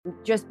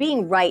just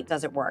being right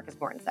doesn't work, as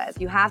Morton says.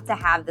 You have to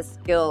have the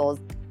skills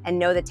and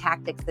know the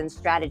tactics and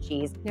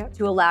strategies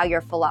to allow your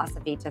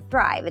philosophy to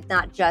thrive. It's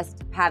not just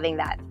having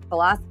that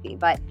philosophy,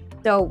 but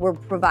so we're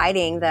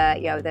providing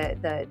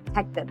the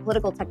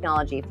political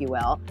technology, if you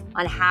will,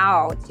 on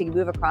how to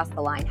move across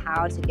the line,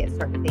 how to get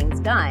certain things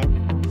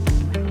done.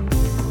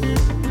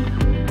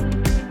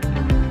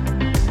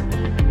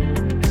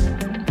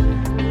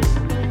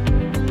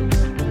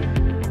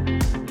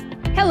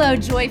 Hello,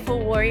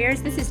 Joyful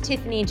Warriors. This is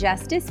Tiffany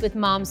Justice with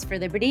Moms for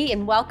Liberty,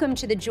 and welcome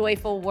to the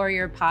Joyful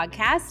Warrior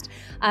podcast.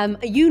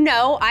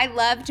 I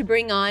love to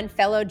bring on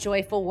fellow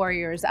Joyful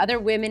Warriors, other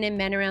women and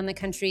men around the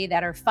country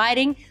that are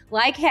fighting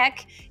like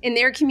heck in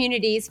their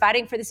communities,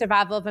 fighting for the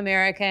survival of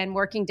America and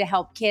working to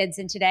help kids.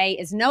 And today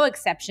is no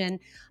exception.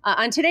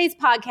 On today's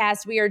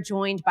podcast, we are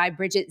joined by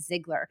Bridget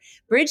Ziegler.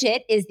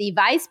 Bridget is the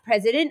Vice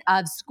President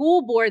of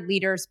School Board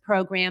Leaders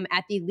Program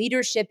at the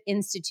Leadership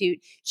Institute.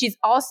 She's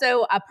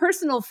also a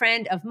personal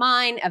friend of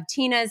mine, of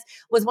Tina's,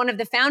 was one of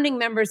the founding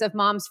members of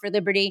Moms for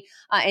Liberty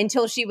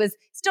until she was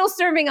still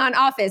serving on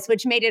office,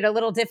 which made it a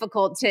little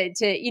difficult to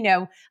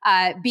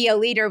be a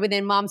leader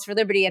within Moms for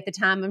Liberty at the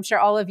time. I'm sure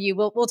all of you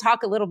will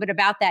talk a little bit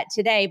about that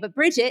today. But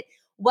Bridget,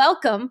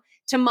 welcome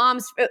to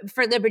Moms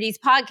for Liberty's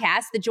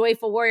podcast, the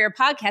Joyful Warrior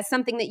podcast,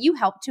 something that you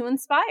helped to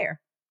inspire.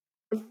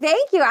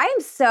 Thank you. I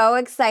am so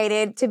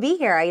excited to be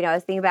here. I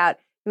was thinking about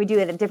we do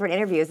it at different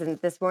interviews, and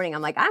this morning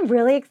I'm like, I'm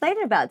really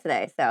excited about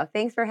today. So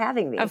thanks for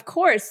having me. Of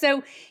course.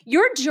 So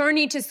your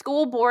journey to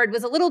school board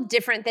was a little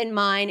different than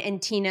mine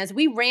and Tina's.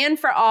 We ran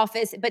for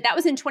office, but that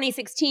was in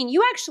 2016.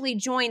 You actually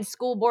joined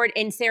school board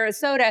in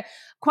Sarasota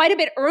quite a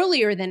bit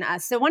earlier than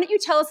us. So why don't you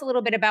tell us a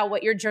little bit about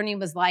what your journey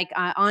was like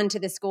onto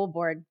the school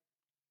board?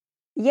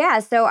 Yeah,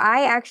 so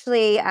I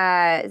actually,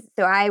 I'm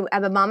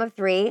a mom of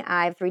three.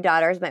 I have three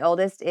daughters. My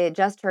oldest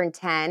just turned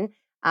 10,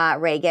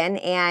 Reagan,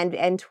 and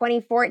in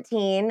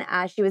 2014,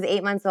 she was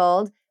 8 months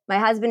old. My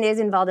husband is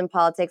involved in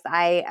politics.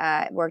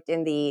 I worked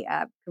in the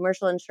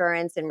commercial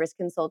insurance and risk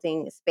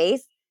consulting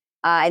space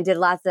and did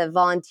lots of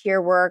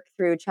volunteer work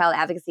through child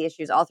advocacy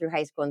issues all through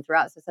high school and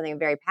throughout. So something I'm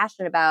very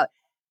passionate about.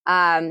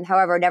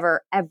 However,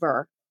 never,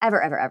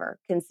 ever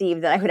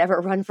conceived that I would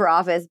ever run for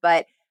office,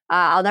 but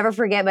I'll never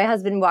forget my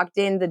husband walked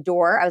in the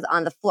door. I was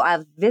on the floor. I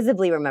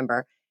visibly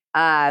remember.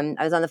 I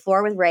was on the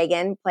floor with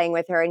Reagan playing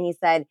with her, and he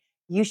said,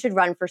 "You should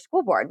run for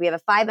school board. We have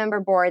a 5-member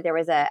board. There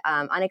was a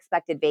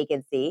unexpected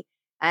vacancy."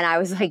 And I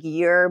was like,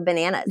 "You're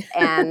bananas."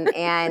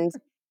 And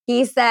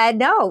he said,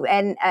 "No."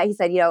 And he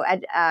said,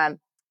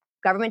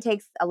 government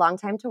takes a long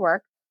time to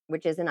work,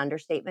 which is an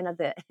understatement of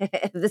the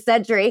the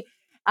century.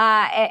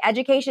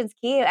 Education's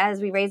key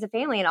as we raise a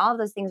family, and all of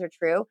those things are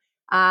true.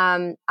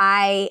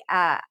 I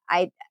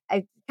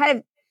kind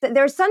of,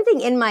 there was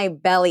something in my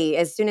belly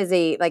as soon as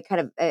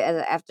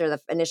after the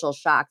initial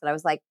shock that I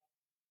was like,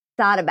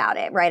 thought about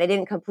it, right? I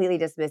didn't completely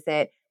dismiss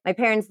it. My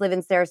parents live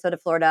in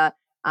Sarasota, Florida,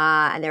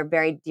 and they're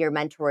very dear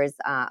mentors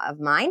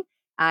of mine.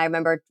 I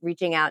remember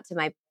reaching out to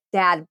my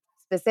dad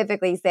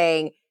specifically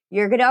saying,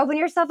 "You're going to open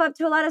yourself up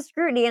to a lot of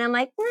scrutiny." And I'm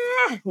like,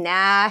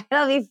 nah,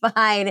 it'll be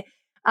fine.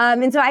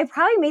 And so I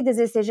probably made this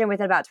decision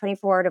within about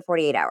 24 to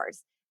 48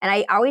 hours. And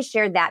I always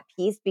shared that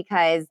piece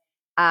because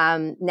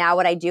now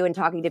what I do in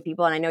talking to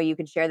people, and I know you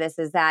can share this,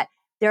 is that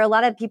there are a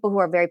lot of people who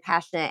are very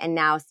passionate and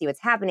now see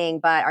what's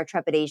happening, but are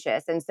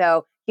trepidatious. And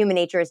so human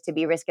nature is to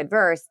be risk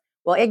adverse.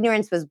 Well,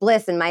 ignorance was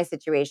bliss in my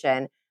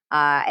situation.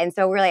 And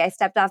so really I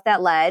stepped off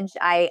that ledge.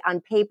 I,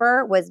 on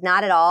paper, was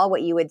not at all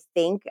what you would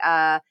think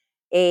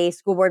a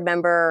school board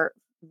member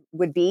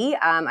would be.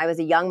 I was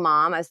a young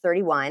mom. I was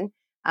 31.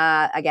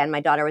 Again, my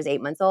daughter was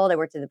 8 months old. I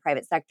worked in the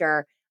private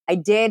sector. I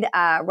did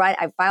run.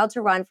 I filed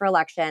to run for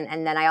election,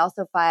 and then I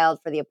also filed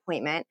for the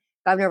appointment.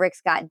 Governor Rick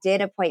Scott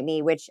did appoint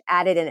me, which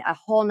added a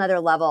whole nother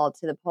level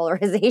to the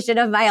polarization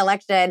of my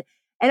election.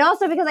 And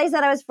also because I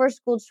said I was first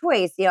school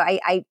choice.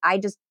 I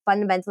just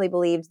fundamentally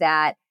believed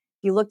that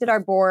if you looked at our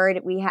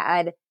board, we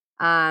had,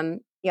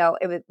 it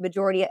was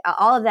majority,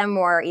 all of them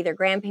were either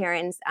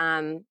grandparents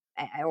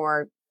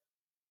or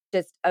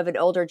just of an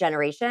older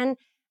generation.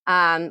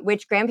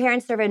 Which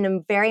grandparents serve in a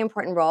very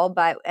important role,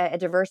 but a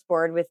diverse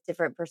board with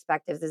different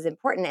perspectives is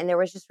important. And there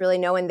was just really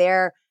no one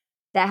there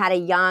that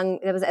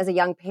was as a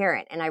young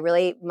parent. And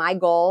my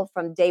goal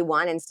from day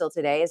one and still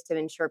today is to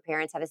ensure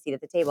parents have a seat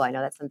at the table. I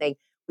know that's something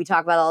we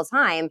talk about all the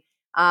time.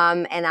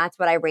 And that's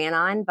what I ran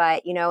on.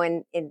 But,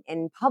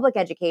 in public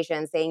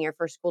education, saying your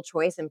first school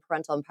choice and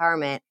parental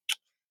empowerment,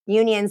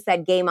 unions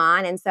said game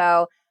on. And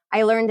so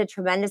I learned a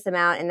tremendous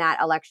amount in that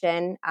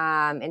election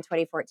in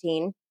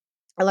 2014.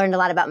 I learned a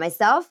lot about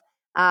myself.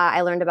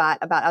 I learned about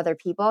other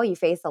people. You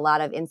face a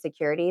lot of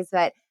insecurities,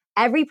 but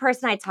every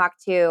person I talk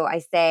to, I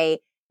say,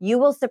 you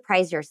will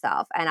surprise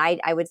yourself. And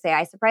I would say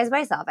I surprised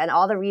myself. And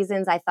all the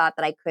reasons I thought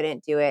that I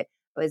couldn't do it,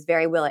 I was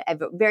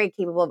very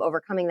capable of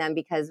overcoming them,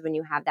 because when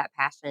you have that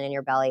passion in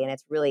your belly and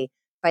it's really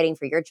fighting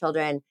for your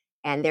children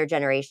and their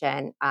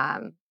generation,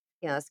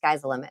 the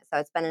sky's the limit. So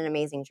it's been an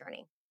amazing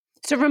journey.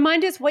 So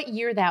remind us what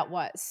year that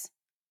was.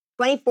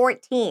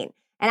 2014.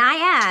 And I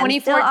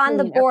am still on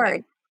the board.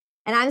 Okay.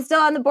 And I'm still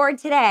on the board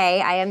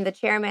today. I am the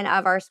chairman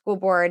of our school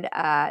board.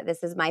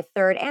 This is my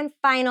third and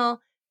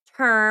final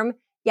term.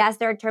 Yes,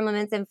 there are term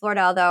limits in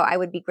Florida, although I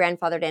would be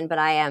grandfathered in, but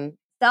I am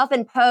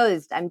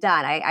self-imposed. I'm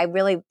done. I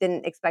really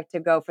didn't expect to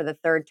go for the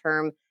third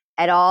term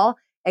at all,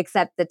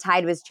 except the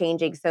tide was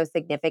changing so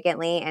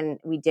significantly, and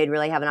we did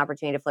really have an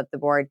opportunity to flip the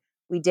board.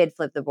 We did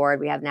flip the board.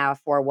 We have now a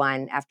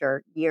 4-1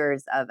 after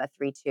years of a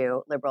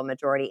 3-2 liberal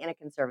majority in a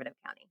conservative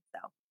county.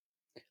 So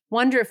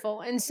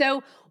Wonderful. And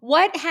so,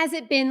 what has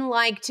it been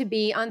like to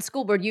be on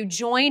school board? You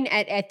join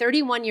at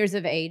 31 years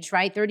of age,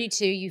 right?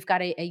 32, you've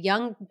got a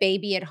young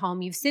baby at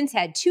home. You've since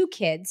had 2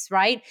 kids,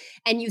 right?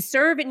 And you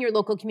serve in your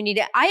local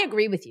community. I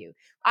agree with you.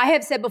 I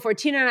have said before,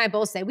 Tina and I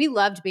both say we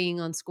loved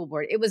being on school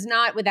board. It was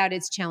not without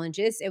its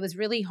challenges, it was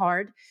really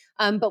hard.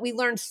 But we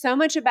learned so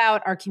much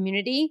about our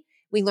community.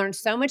 We learned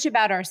so much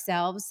about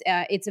ourselves.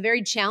 It's a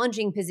very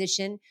challenging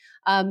position.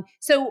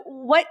 So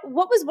what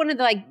was one of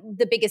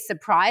the biggest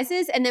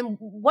surprises, and then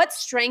what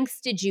strengths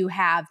did you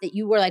have that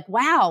you were like,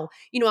 wow,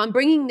 I'm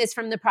bringing this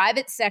from the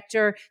private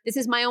sector. This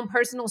is my own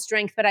personal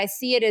strength, but I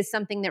see it as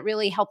something that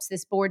really helps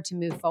this board to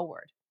move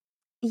forward.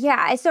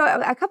 yeah, so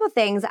a couple of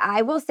things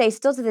I will say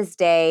still to this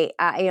day,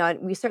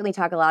 we certainly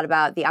talk a lot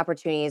about the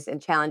opportunities and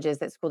challenges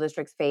that school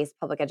districts face,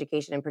 public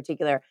education in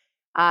particular.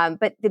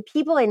 But the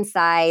people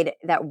inside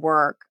that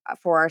work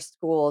for our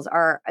schools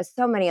are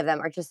so many of them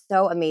are just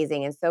so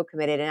amazing and so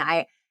committed.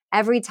 And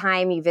every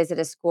time you visit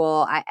a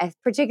school,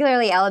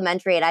 particularly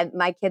elementary, and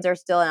my kids are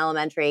still in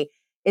elementary,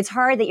 it's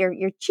hard that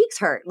your cheeks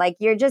hurt. Like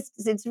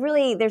it's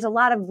really there's a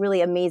lot of really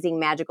amazing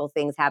magical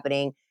things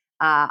happening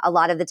a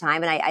lot of the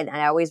time. And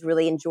I always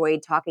really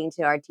enjoyed talking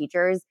to our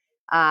teachers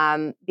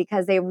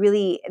because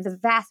the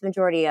vast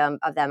majority of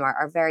them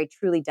are very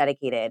truly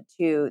dedicated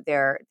to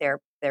their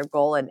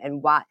goal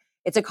and what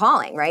it's a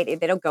calling, right?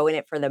 They don't go in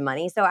it for the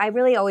money. So I've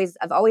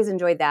always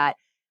enjoyed that.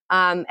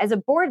 As a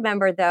board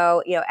member,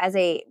 though,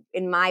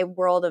 in my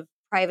world of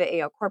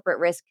private, corporate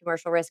risk,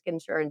 commercial risk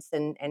insurance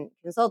and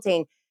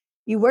consulting,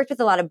 you worked with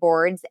a lot of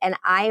boards, and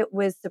I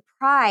was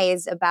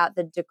surprised about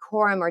the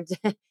decorum or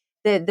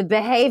the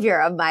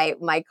behavior of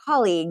my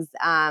colleagues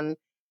when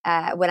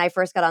I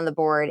first got on the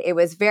board. It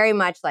was very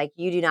much like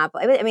you do not.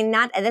 I mean,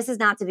 not this is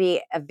not to be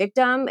a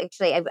victim.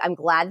 Actually, I'm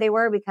glad they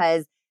were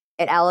because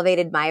it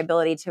elevated my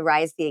ability to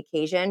rise to the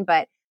occasion.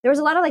 But there was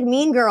a lot of like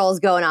mean girls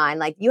going on.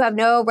 Like you have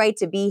no right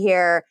to be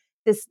here.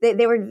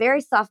 They were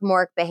very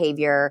sophomoric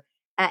behavior,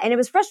 and it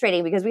was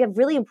frustrating because we have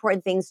really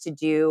important things to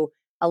do.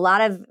 A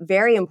lot of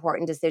very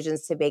important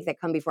decisions to make that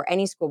come before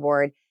any school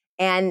board.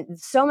 And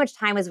so much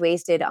time was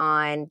wasted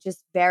on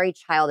just very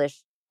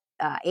childish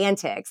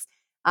antics.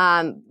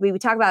 We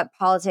would talk about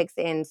politics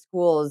in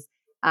schools,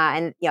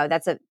 and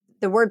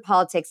the word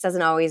politics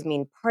doesn't always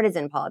mean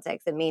partisan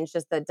politics. It means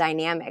just the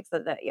dynamics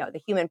of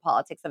the human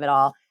politics of it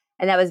all,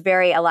 and that was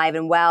very alive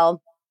and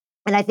well.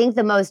 And I think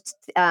the most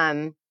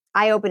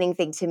eye-opening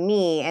thing to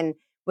me and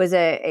was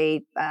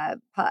a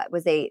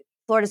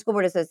Florida School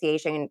Board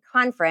Association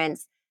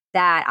conference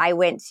that I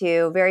went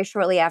to very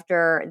shortly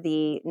after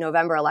the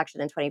November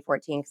election in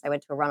 2014 because I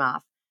went to a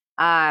runoff.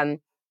 Um,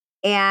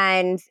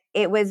 and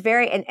it was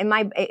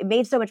it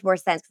made so much more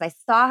sense because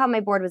I saw how my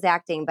board was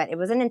acting, but it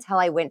wasn't until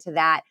I went to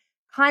that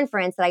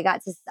conference that I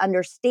got to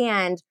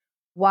understand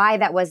why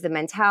that was the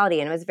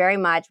mentality. And it was very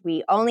much,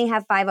 we only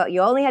have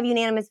you only have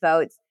unanimous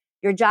votes.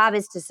 Your job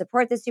is to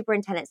support the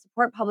superintendent,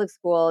 support public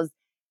schools,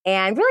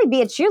 and really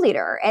be a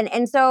cheerleader.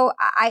 And so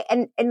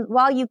and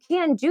while you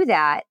can do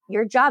that,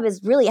 your job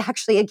is really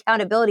actually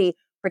accountability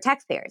for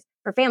taxpayers,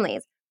 for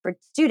families, for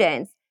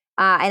students.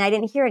 And I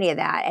didn't hear any of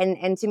that.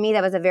 And to me,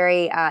 that was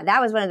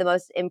that was one of the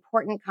most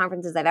important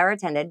conferences I've ever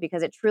attended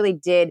because it truly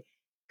did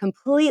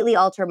completely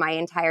alter my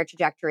entire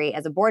trajectory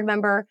as a board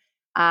member.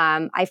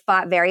 I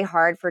fought very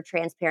hard for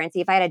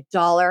transparency. If I had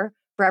 $1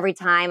 for every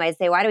time, I'd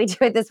say, why do we do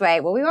it this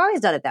way? Well, we've always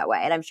done it that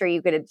way. And I'm sure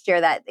you could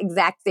share that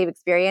exact same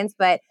experience.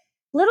 But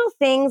little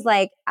things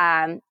like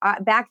way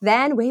back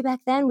then,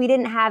 we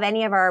didn't have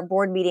any of our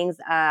board meetings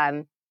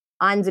on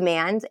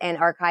demand and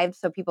archived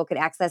so people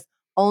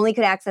only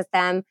could access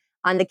them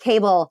on the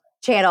cable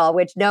channel,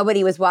 which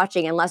nobody was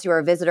watching unless you were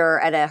a visitor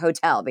at a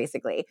hotel,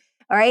 basically.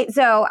 All right.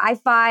 So I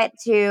fought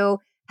to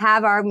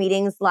have our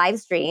meetings live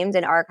streamed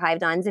and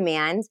archived on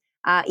demand.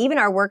 Even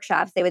our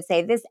workshops, they would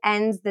say, this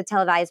ends the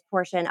televised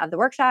portion of the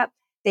workshop.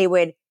 They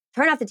would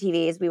turn off the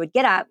TVs. We would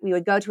get up. We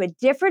would go to a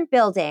different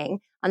building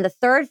on the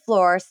third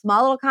floor,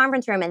 small little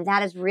conference room. And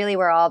that is really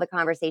where all the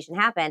conversation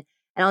happened.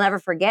 And I'll never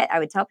forget, I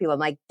would tell people, I'm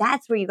like,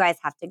 that's where you guys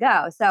have to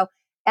go. So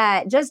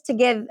just to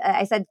give,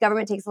 I said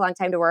government takes a long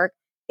time to work.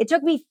 It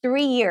took me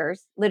 3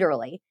 years,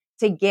 literally,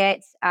 to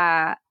get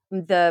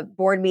the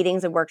board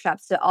meetings and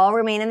workshops to all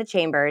remain in the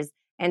chambers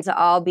and to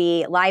all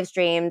be live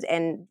streamed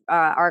and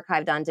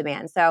archived on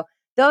demand. So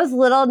those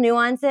little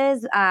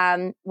nuances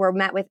were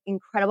met with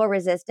incredible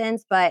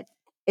resistance, but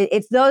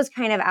it's those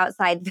kind of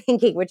outside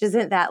thinking, which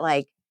isn't that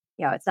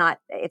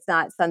it's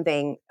not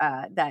something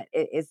that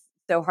is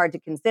so hard to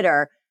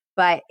consider,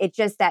 but it's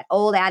just that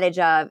old adage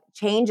of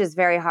change is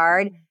very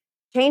hard.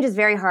 change is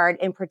very hard.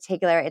 In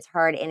particular, it's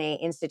hard in an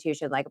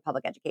institution like a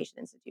public education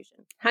institution.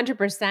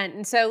 100%.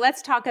 And so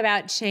let's talk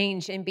about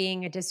change and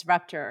being a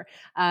disruptor.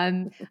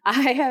 I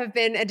have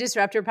been a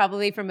disruptor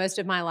probably for most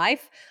of my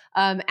life,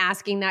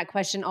 asking that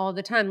question all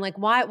the time. Like,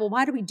 why? Well,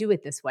 why do we do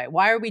it this way?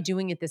 Why are we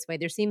doing it this way?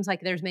 There seems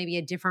like there's maybe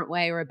a different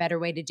way or a better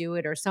way to do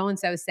it, or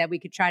so-and-so said we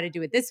could try to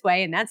do it this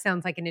way. And that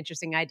sounds like an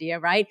interesting idea,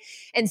 right?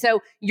 And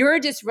so you're a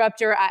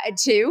disruptor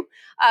too.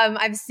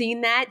 I've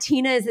seen that.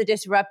 Tina is a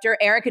disruptor.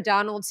 Erica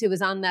Donalds, who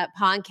was on the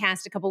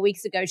podcast a couple of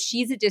weeks ago,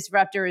 she's a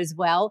disruptor as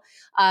well,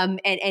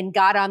 and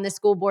got on the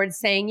school board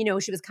saying,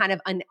 she was kind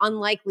of an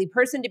unlikely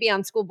person to be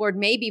on school board,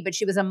 maybe, but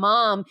she was a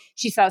mom.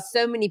 She saw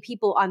so many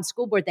people on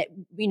school board that,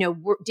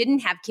 didn't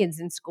have kids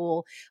in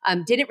school,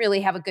 didn't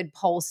really have a good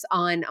pulse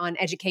on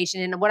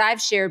education. And what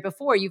I've shared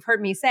before, you've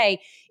heard me say,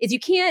 is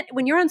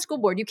when you're on school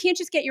board, you can't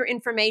just get your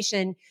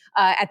information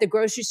at the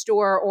grocery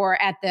store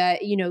or at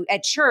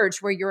at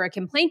church where you're a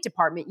complaint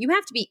department. You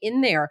have to be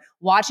in there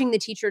watching the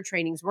teacher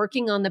trainings,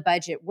 working on the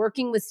budget,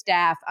 working with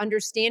staff,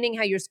 understanding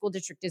how your school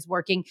district is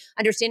working,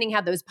 understanding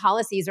how those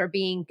policies are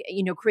being,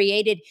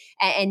 created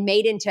and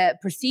made into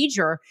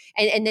procedure,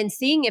 and then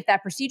seeing if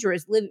that procedure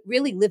is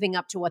really living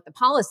up to what the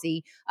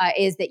policy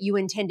is that you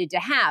intended to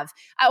have.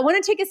 I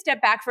want to take a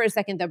step back for a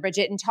second, though,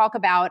 Bridget, and talk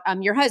about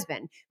your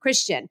husband,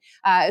 Christian,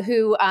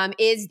 who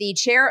is the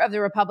chair of the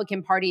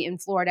Republican Party in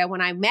Florida.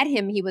 When I met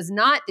him, he was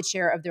not the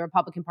chair of the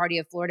Republican Party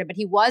of Florida, but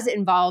he was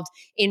involved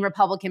in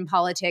Republican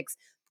politics.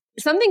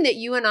 Something that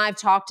you and I have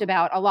talked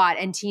about a lot,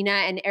 and Tina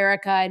and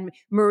Erica and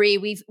Marie,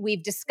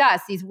 we've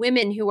discussed these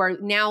women who are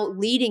now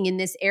leading in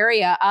this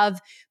area of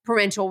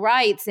parental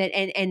rights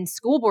and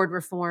school board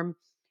reform.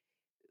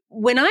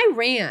 When I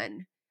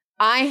ran,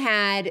 I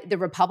had the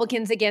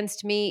Republicans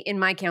against me in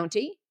my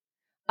county.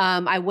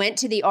 I went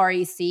to the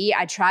REC.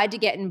 I tried to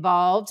get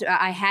involved.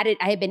 I had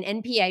been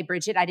NPA,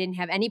 Bridget. I didn't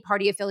have any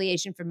party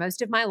affiliation for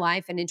most of my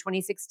life. And in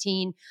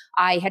 2016,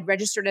 I had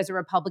registered as a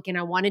Republican.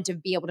 I wanted to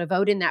be able to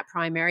vote in that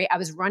primary. I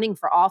was running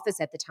for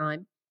office at the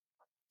time.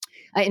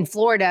 In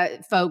Florida,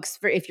 folks,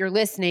 if you're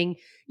listening,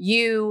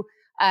 you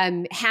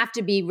have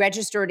to be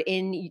registered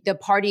in the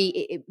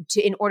party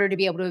in order to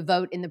be able to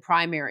vote in the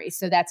primary.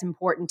 So that's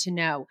important to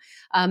know.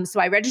 So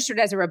I registered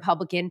as a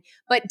Republican,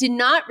 but did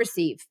not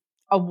receive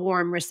a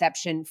warm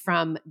reception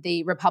from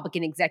the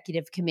Republican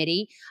Executive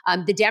Committee.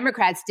 The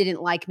Democrats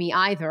didn't like me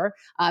either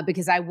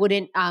because I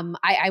wouldn't.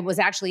 I was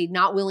actually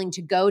not willing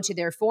to go to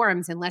their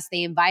forums unless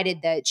they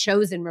invited the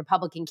chosen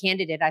Republican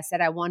candidate. I said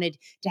I wanted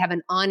to have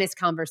an honest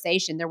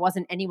conversation. There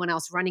wasn't anyone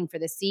else running for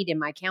the seat in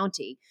my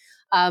county,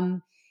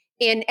 and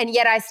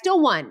yet I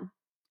still won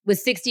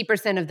with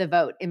 60% of the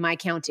vote in my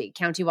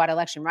countywide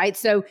election. Right,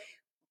 so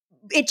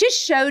it just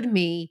showed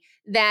me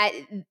that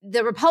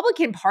the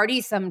Republican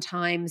Party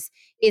sometimes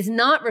is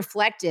not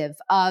reflective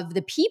of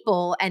the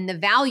people and the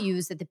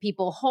values that the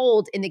people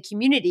hold in the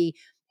community.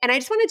 And I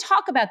just want to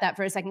talk about that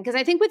for a second, because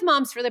I think with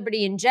Moms for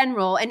Liberty in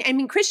general, and I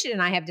mean, Christian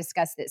and I have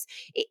discussed this,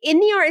 in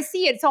the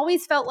RSC, it's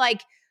always felt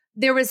like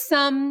there was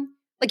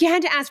like you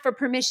had to ask for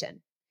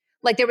permission.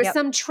 Like there was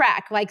some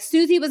track, like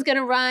Susie was going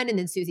to run, and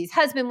then Susie's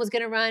husband was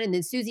going to run, and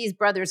then Susie's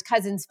brother's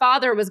cousin's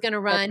father was going to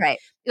run. That's right.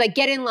 Like,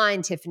 get in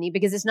line, Tiffany,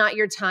 because it's not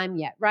your time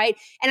yet, right?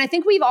 And I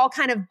think we've all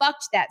kind of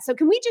bucked that. So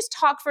can we just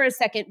talk for a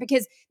second?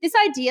 Because this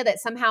idea that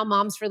somehow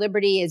Moms for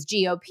Liberty is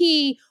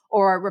GOP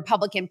or a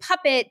Republican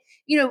puppet,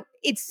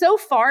 it's so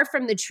far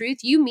from the truth.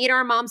 You meet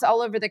our moms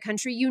all over the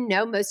country.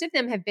 Most of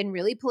them have been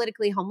really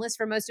politically homeless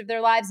for most of their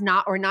lives,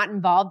 not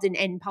involved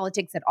in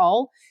politics at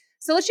all.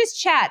 So let's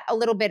just chat a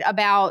little bit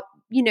about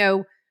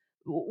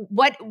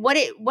what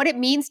it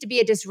means to be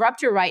a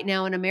disruptor right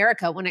now in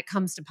America when it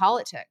comes to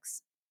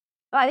politics.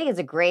 Well, I think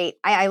it's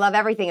I love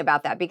everything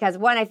about that, because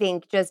one, I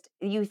think just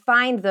you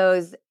find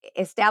those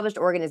established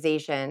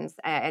organizations,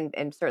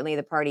 and certainly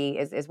the party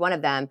is one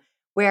of them,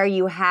 where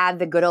you have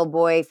the good old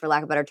boy, for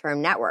lack of a better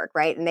term, network,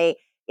 right? And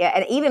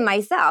and even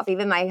myself,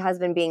 even my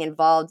husband being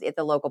involved at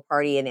the local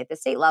party and at the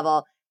state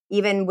level,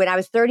 even when I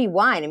was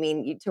 31, I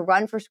mean, to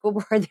run for school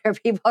board, there are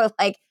people who are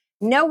like,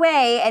 no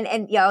way. And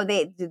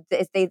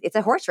it's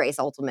a horse race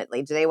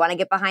ultimately. Do they want to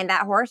get behind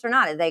that horse or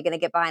not? Are they going to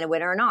get behind a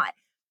winner or not?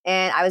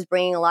 And I was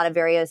bringing a lot of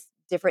various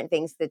different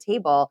things to the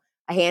table.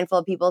 A handful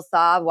of people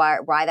saw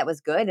why that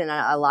was good, and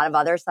a lot of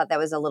others thought that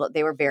was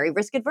they were very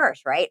risk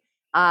adverse, right?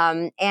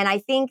 And I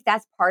think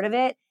that's part of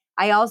it.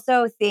 I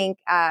also think,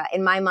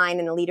 in my mind,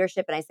 in the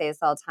leadership, and I say this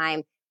all the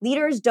time,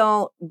 leaders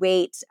don't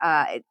wait.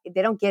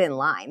 They don't get in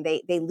line.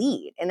 They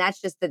lead, and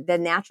that's just the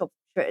natural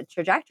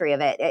trajectory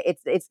of it.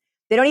 It's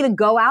they don't even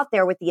go out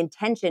there with the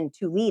intention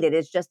to lead. It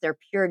is just their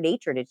pure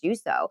nature to do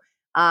so.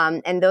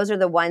 And those are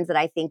the ones that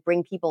I think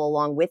bring people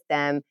along with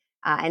them.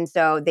 And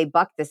so they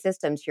buck the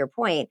system, to your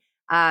point.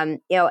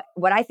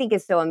 What I think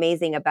is so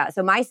amazing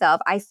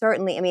myself,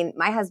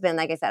 my husband,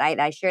 like I said,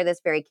 I share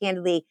this very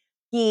candidly.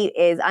 He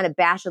is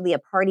unabashedly a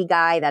party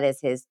guy.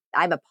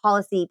 I'm a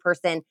policy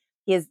person.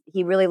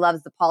 He really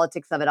loves the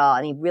politics of it all.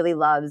 And he really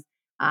loves,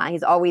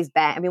 he's always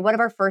been, one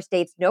of our first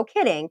dates, no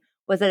kidding,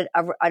 was at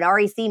an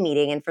REC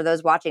meeting. And for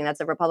those watching, that's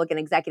a Republican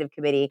Executive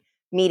Committee.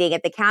 meeting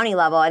at the county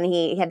level, and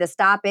he had to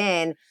stop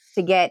in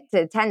to get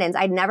to attendance.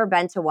 I'd never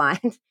been to one.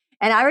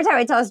 And every time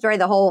I tell a story,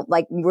 the whole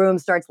like room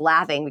starts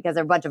laughing because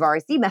there are a bunch of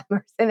ROC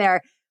members in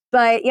there.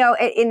 But,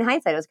 in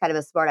hindsight, it was kind of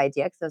a smart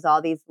idea because it was all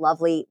these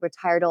lovely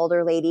retired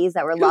older ladies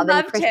that were Who loving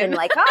loved Christian, him.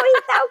 like, oh,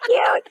 he's so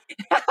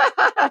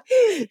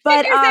cute.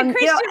 But, Figures that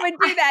Christian would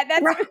do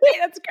that. right?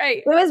 That's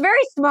great. It was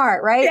very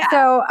smart, right? Yeah.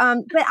 So,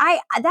 but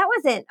that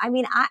wasn't,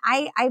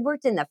 I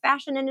worked in the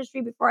fashion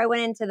industry before I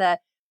went into the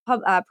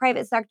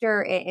private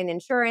sector in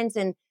insurance.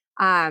 And,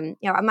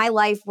 my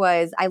life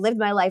I lived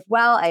my life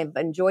well. I've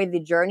enjoyed the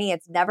journey.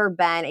 It's never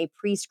been a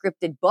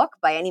pre-scripted book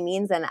by any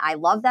means. And I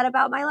love that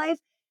about my life.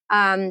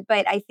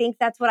 But I think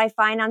that's what I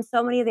find on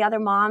so many of the other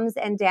moms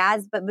and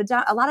dads, but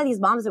a lot of these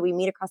moms that we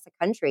meet across the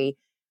country,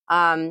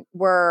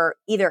 were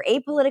either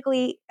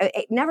apolitically,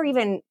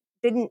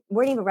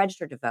 weren't even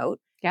registered to vote,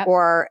 Yep.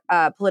 or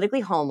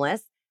politically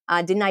homeless,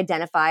 didn't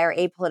identify, or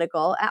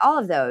apolitical, all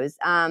of those.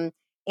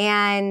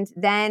 And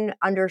then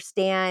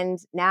understand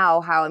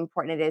now how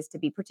important it is to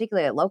be,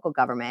 particularly at local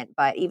government,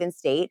 but even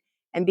state,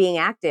 and being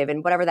active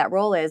in whatever that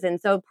role is.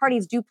 And so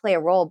parties do play a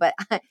role, but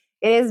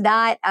it is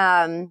not,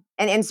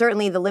 and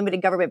certainly the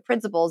limited government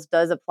principles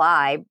does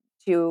apply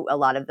to a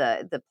lot of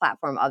the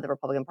platform of the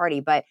Republican Party,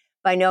 but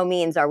by no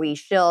means are we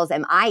shills.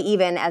 Am I,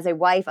 even as a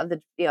wife of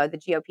the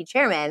GOP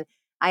chairman,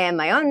 I am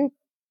my own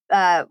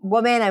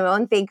woman, I'm my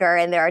own thinker,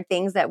 and there are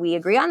things that we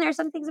agree on. There are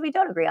some things that we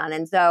don't agree on,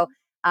 and so,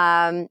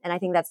 and I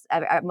think that's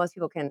most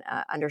people can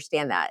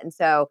understand that. And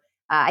so,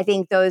 I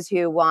think those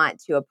who want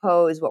to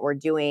oppose what we're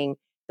doing,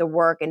 the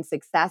work and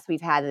success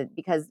we've had,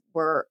 because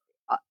we're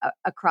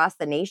across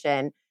the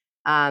nation,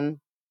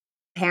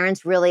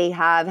 parents really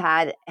have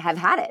had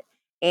it.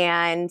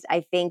 And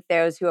I think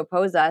those who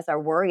oppose us are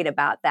worried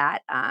about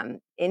that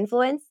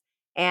influence,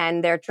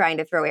 and they're trying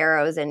to throw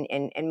arrows and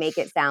make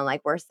it sound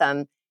like we're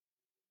some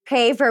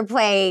pay for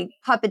play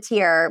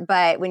puppeteer.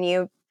 But when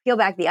you peel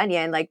back the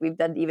onion, like we've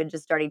done even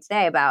just starting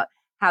today, about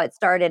how it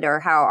started or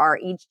how our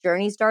each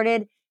journey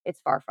started, it's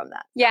far from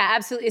that. So, yeah,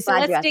 absolutely. So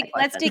glad you asked that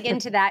let's question. dig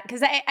into that,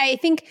 because I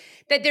think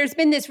that there's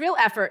been this real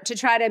effort to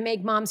try to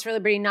make Moms for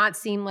Liberty not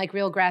seem like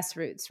real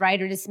grassroots,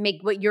 right? Or just make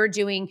what you're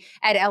doing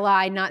at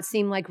LI not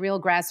seem like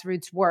real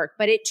grassroots work.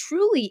 But it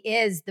truly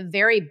is the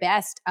very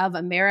best of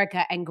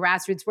America and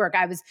grassroots work.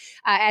 I was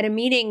at a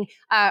meeting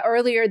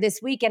earlier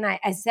this week, and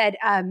I said,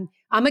 I'm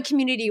a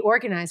community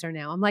organizer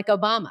now. I'm like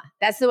Obama.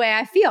 That's the way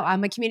I feel.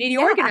 I'm a community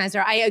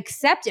organizer. I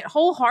accept it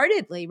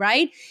wholeheartedly,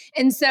 right?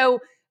 And so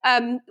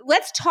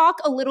let's talk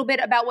a little bit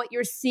about what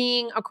you're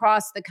seeing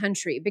across the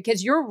country,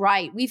 because you're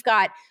right. We've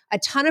got a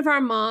ton of our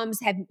moms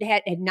had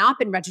not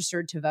been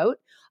registered to vote,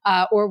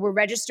 or were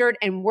registered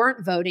and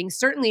weren't voting,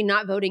 certainly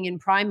not voting in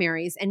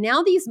primaries. And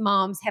now these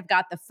moms have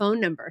got the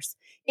phone numbers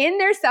in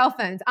their cell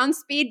phones on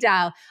speed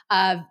dial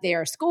of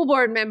their school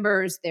board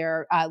members,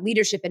 their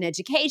leadership in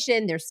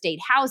education, their state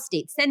house,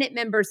 state senate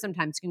members,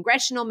 sometimes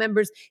congressional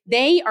members.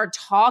 They are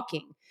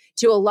talking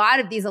to a lot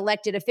of these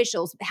elected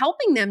officials,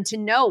 helping them to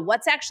know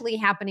what's actually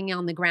happening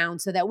on the ground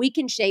so that we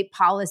can shape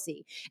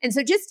policy. And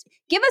so just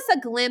give us a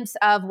glimpse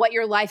of what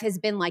your life has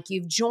been like.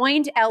 You've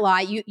joined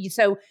LI.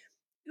 So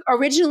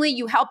originally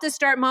you helped us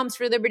start Moms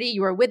for Liberty.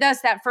 You were with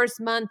us that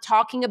first month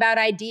talking about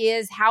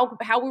ideas. How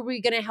were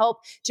we going to help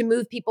to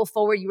move people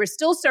forward? You were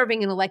still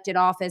serving an elected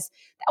office.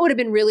 That would have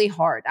been really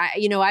hard.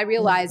 I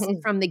realized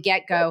from the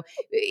get-go,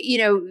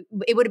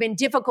 it would have been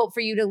difficult for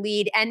you to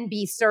lead and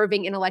be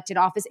serving an elected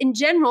office. In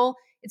general,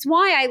 it's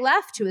why I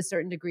left to a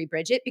certain degree,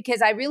 Bridget,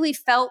 because I really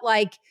felt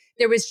like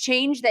there was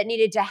change that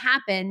needed to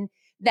happen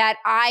that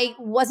I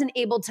wasn't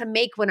able to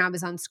make when I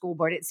was on school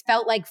board. It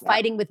felt like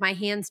fighting with my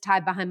hands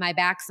tied behind my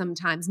back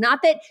sometimes.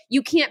 Not that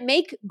you can't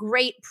make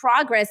great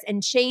progress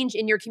and change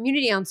in your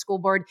community on school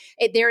board.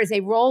 There is a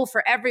role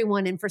for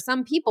everyone. And for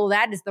some people,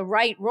 that is the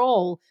right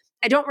role.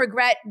 I don't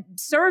regret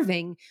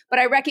serving, but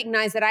I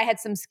recognize that I had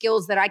some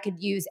skills that I could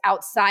use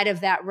outside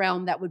of that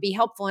realm that would be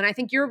helpful. And I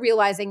think you're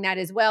realizing that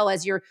as well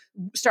as you're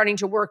starting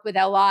to work with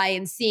LI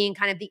and seeing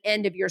kind of the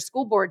end of your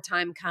school board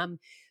time come.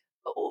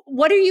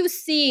 What are you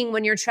seeing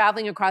when you're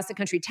traveling across the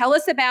country? Tell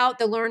us about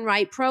the Learn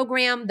Right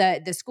program,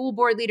 the school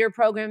board leader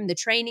program, the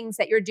trainings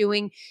that you're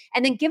doing,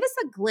 and then give us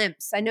a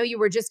glimpse. I know you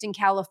were just in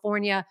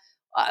California.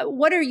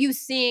 What are you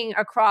seeing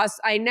across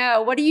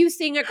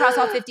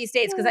all 50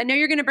 states? Because I know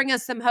you're going to bring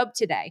us some hope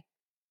today.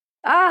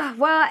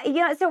 Well,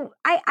 so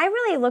I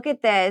really look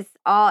at this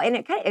all, and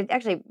it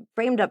actually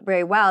framed up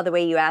very well the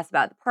way you asked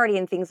about the party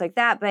and things like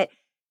that. But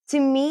to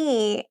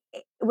me,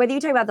 whether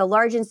you talk about the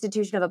large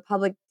institution of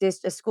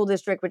a school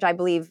district, which I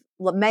believe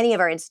many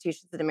of our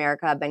institutions in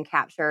America have been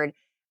captured,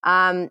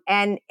 and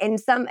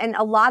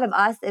a lot of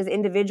us as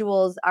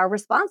individuals are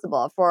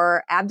responsible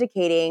for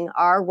abdicating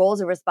our roles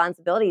and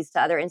responsibilities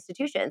to other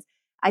institutions.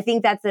 I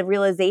think that's a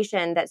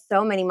realization that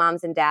so many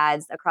moms and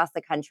dads across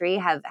the country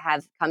have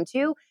come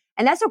to.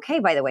 And that's okay,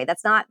 by the way.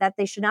 That's not that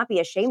they should not be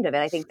ashamed of it.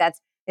 I think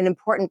that's an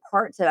important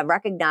part to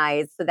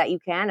recognize so that you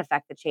can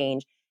affect the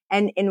change.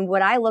 And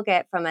what I look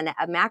at from a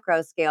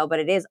macro scale, but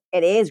it is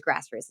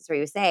grassroots. That's what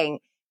you're saying.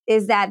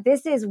 is that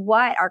this is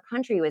what our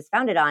country was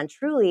founded on,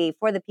 truly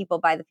for the people,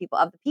 by the people,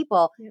 of the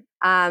people. Yep.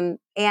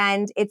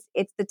 And it's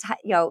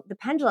the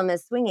pendulum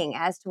is swinging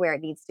as to where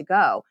it needs to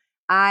go.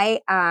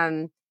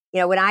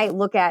 When I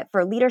look at,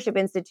 for Leadership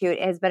Institute,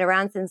 it has been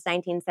around since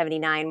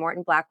 1979.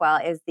 Morton Blackwell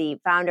is the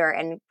founder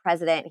and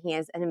president. He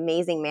is an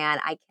amazing man.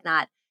 I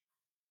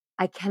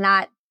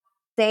cannot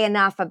say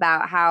enough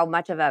about how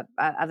much of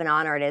an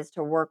honor it is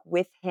to work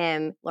with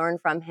him, learn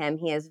from him.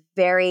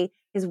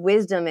 His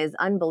wisdom is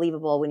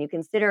unbelievable when you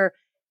consider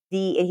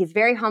he's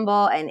very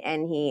humble,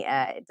 and he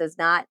does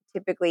not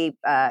typically,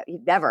 he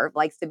never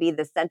likes to be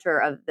the center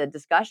of the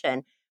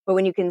discussion. But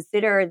when you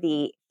consider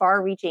the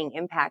far-reaching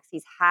impacts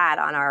he's had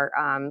on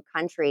our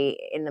country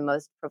in the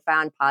most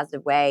profound,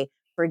 positive way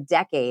for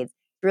decades,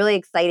 it's really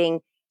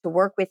exciting to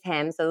work with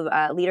him. So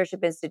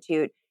Leadership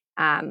Institute,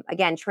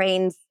 again,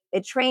 trains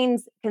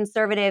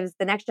conservatives,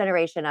 the next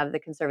generation of the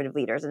conservative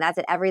leaders. And that's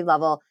at every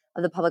level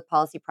of the public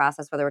policy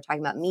process, whether we're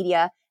talking about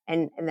media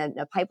and then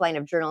a pipeline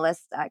of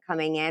journalists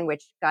coming in,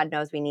 which God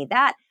knows we need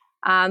that.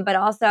 But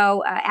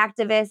also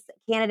activists,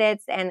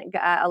 candidates, and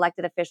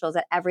elected officials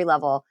at every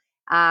level.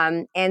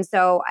 And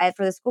so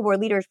for the school board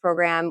leaders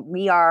program,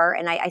 we are,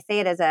 and I say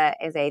it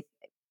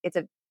it's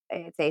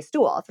a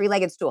stool, a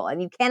three-legged stool,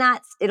 and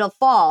it'll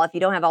fall if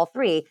you don't have all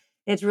three.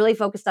 And it's really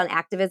focused on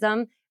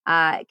activism,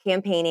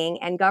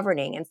 campaigning, and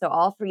governing. And so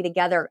all three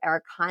together are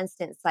a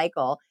constant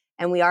cycle.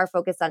 And we are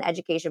focused on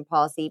education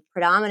policy,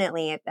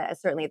 predominantly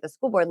certainly at the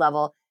school board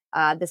level.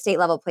 The state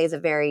level plays a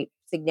very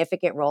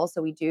significant role.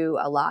 So we do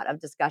a lot of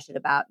discussion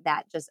about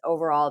that, just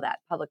overall, that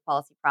public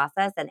policy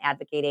process and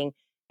advocating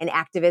and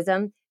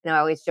activism. I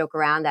always joke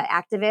around that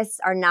activists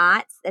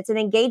it's an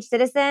engaged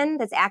citizen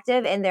that's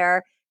active in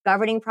their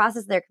governing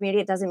process of their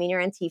community. It doesn't mean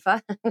you're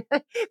Antifa.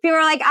 People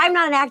are like, I'm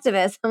not an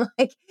activist. I'm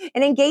like,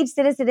 an engaged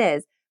citizen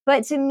is.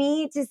 But to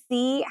me, to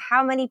see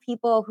how many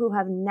people who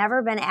have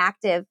never been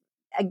active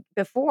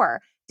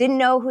before didn't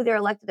know who their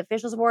elected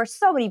officials were.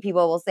 So many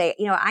people will say,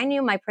 I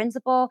knew my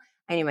principal,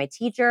 I knew my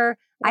teacher.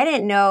 I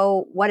didn't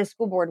know what a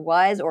school board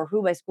was or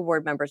who my school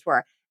board members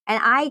were.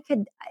 And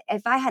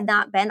if I had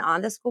not been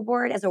on the school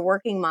board as a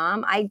working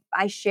mom, I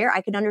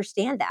could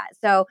understand that.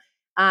 So,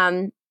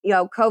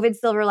 COVID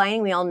silver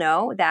lining, we all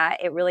know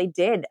that it really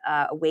did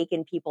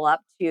awaken people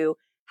up to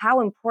how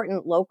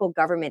important local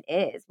government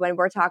is when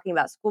we're talking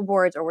about school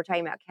boards, or we're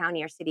talking about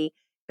county or city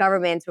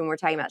governments, when we're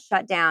talking about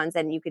shutdowns.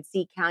 And you could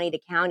see county to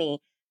county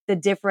the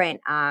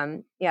different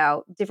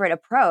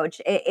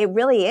approach. It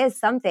really is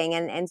something.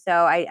 And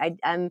so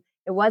it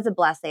was a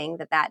blessing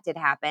that did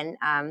happen.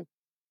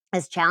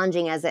 As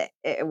challenging as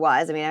it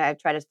was. I mean, I've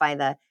tried to find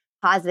the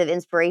positive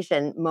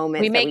inspiration We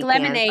moments that make we can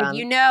lemonade, from. at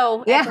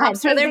Yeah, it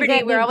Moms for takes a Liberty,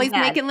 good we're needs a always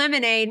bad. making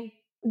lemonade.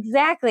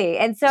 Exactly.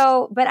 And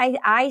so, but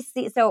I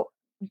see, so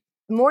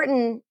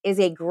Morton is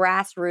a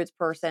grassroots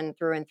person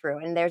through and through.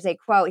 And there's a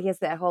quote, he has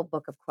that whole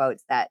book of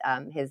quotes that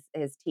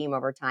his team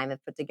over time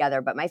have put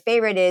together. But my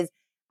favorite is,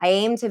 I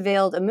aim to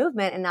build a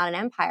movement and not an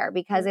empire,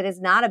 because it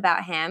is not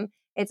about him.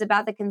 It's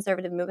about the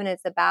conservative movement.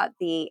 It's about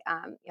the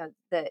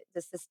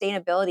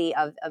sustainability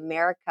of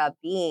America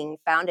being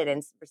founded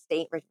and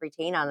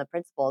retained on the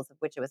principles of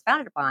which it was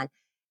founded upon.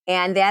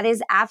 And that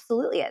is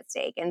absolutely at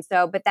stake. And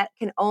so, but that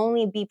can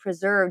only be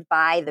preserved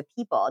by the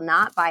people,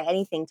 not by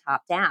anything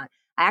top down.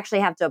 I actually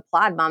have to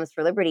applaud Moms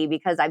for Liberty,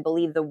 because I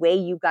believe the way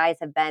you guys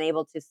have been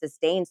able to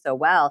sustain so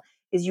well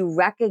is you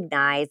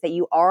recognize that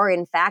you are,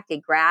 in fact,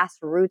 a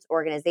grassroots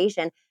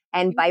organization.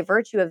 And by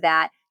virtue of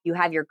that, you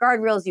have your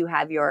guardrails, you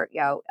have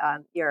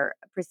your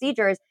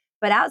procedures.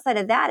 But outside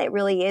of that, it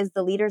really is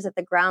the leaders at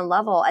the ground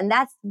level. And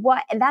that's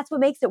what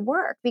makes it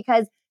work,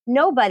 because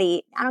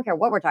nobody, I don't care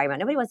what we're talking about,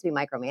 nobody wants to be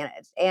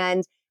micromanaged.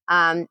 And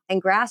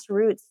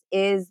grassroots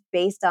is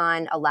based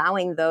on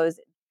allowing those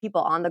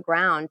people on the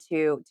ground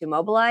to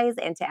mobilize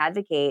and to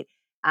advocate.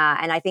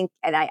 And I think,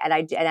 and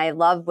I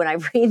love when I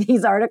read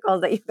these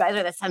articles that you guys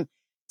are some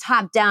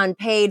top down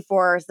paid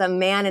for some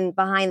man in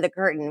behind the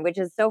curtain, which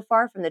is so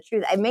far from the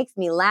truth. It makes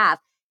me laugh.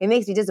 It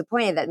makes me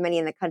disappointed that many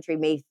in the country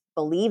may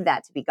believe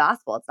that to be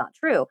gospel. It's not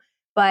true.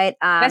 But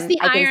That's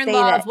the I can iron say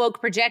law that of woke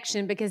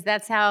projection, because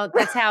that's how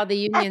the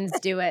unions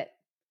do it.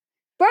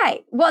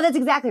 right. Well, that's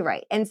exactly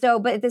right. And so,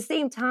 but at the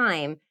same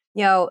time,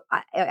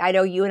 I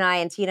know you and I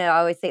and Tina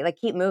always say, like,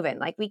 keep moving.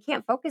 Like, we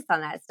can't focus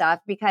on that stuff,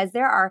 because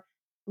there are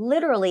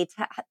literally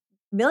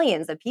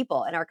millions of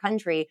people in our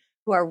country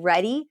who are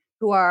ready,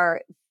 who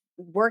are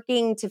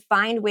working to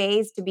find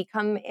ways to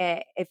become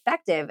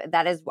effective.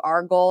 That is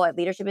our goal at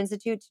Leadership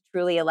Institute, to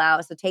truly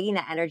allow. So taking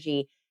that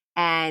energy,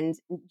 and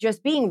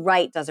just being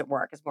right doesn't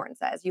work, as Morton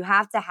says. You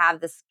have to have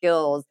the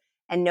skills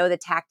and know the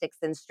tactics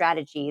and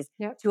strategies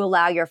to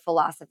allow your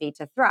philosophy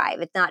to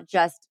thrive. It's not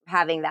just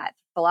having that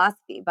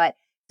philosophy, but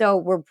so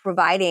we're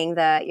providing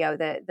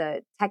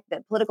the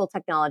political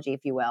technology,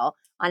 if you will,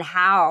 on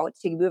how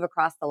to move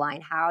across the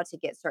line, how to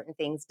get certain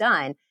things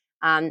done.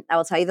 I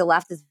will tell you, the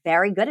left is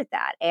very good at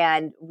that,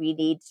 and we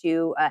need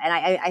to. And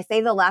I say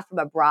the left from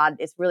a broad;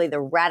 it's really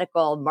the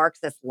radical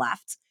Marxist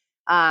left,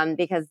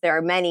 because there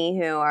are many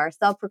who are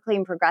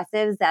self-proclaimed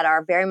progressives that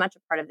are very much a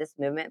part of this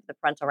movement, the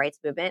parental rights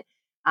movement.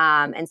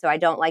 And so I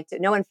don't like to,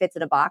 no one fits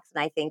in a box.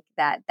 And I think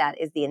that that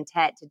is the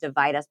intent, to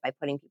divide us by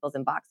putting people's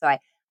in box. So I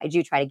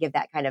do try to give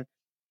that kind of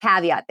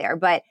caveat there.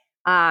 But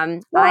Well,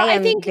 I I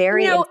am think,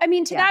 very, I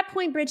mean, to yeah. that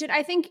point, Bridget,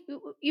 I think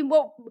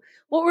what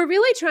we're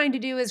really trying to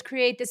do is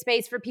create the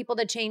space for people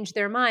to change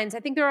their minds. I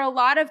think there are a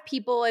lot of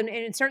people,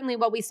 and certainly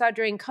what we saw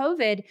during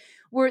COVID,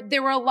 where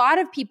there were a lot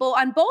of people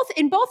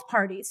in both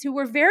parties who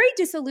were very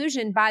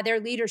disillusioned by their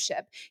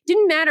leadership.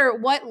 Didn't matter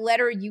what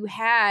letter you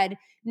had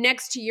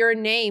next to your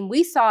name.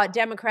 We saw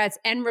Democrats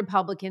and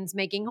Republicans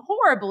making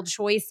horrible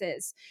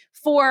choices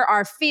for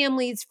our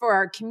families, for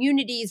our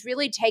communities,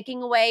 really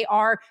taking away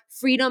our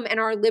freedom and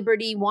our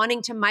liberty,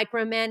 wanting to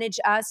micromanage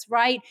us,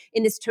 right,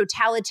 in this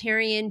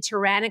totalitarian,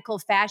 tyrannical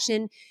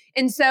fashion.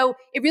 And so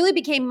it really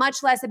became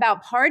much less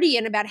about party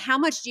and about how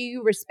much do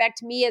you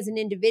respect me as an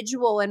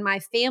individual and my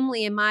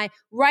family and my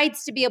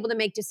rights to be able to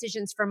make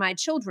decisions for my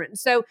children.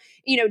 So,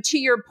 to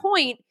your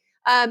point,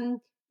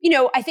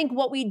 I think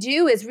what we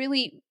do is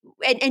really,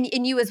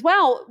 and you as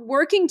well,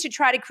 working to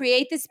try to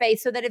create the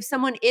space so that if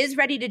someone is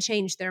ready to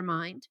change their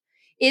mind,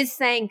 is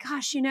saying,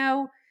 gosh,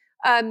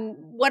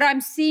 what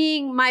I'm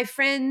seeing my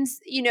friends,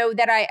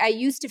 that I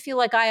used to feel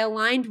like I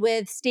aligned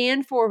with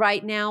stand for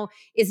right now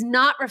is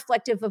not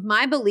reflective of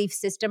my belief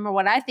system or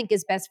what I think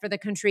is best for the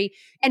country,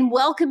 and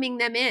welcoming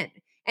them in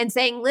and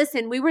saying,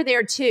 listen, we were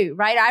there too,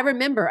 right? I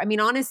remember,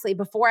 honestly,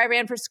 before I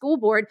ran for school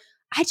board,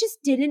 I just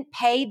didn't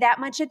pay that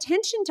much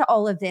attention to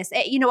all of this.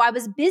 I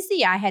was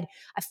busy. I had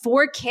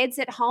 4 kids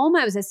at home.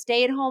 I was a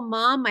stay-at-home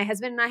mom. My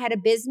husband and I had a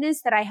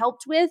business that I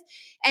helped with.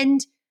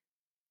 And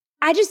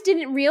I just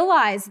didn't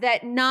realize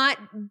that not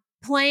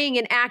playing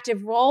an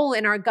active role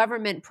in our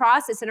government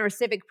process and our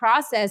civic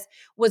process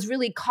was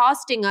really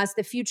costing us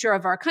the future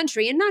of our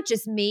country. And not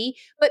just me,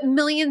 but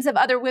millions of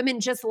other women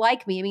just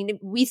like me.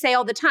 We say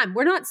all the time,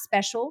 we're not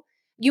special.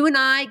 You and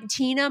I,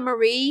 Tina,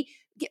 Marie,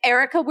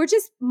 Erica, we're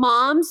just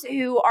moms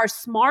who are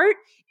smart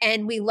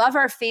and we love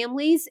our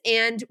families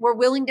and we're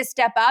willing to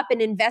step up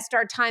and invest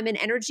our time and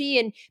energy,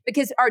 and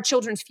because our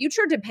children's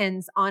future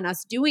depends on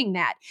us doing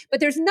that. But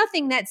there's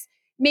nothing that's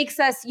makes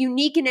us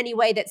unique in any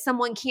way that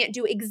someone can't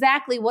do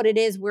exactly what it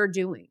is we're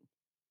doing.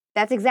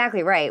 That's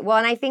exactly right. Well,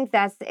 and I think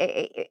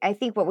I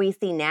think what we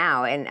see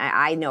now, and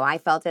I know I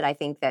felt it. I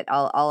think that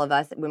all of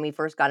us, when we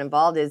first got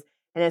involved, and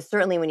it's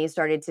certainly when you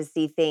started to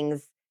see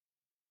things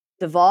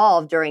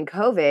devolve during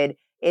COVID,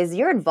 is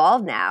you're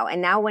involved now.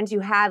 And now once you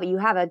have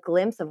a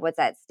glimpse of what's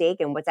at stake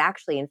and what's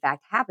actually in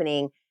fact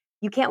happening,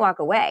 you can't walk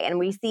away. And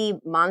we see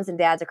moms and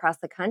dads across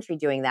the country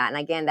doing that. And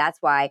again, that's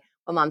why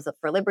what Moms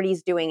for Liberty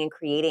is doing and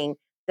creating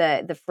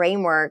the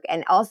framework,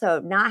 and also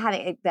not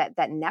having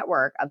that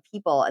network of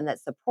people and that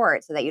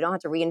support, so that you don't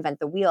have to reinvent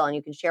the wheel and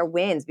you can share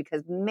wins,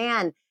 because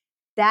man,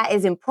 that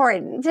is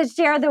important to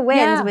share the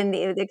wins,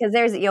 Yeah. because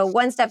there's,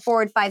 one step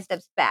forward, 5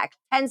 steps back,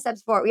 10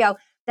 steps forward,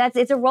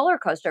 it's a roller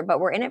coaster, but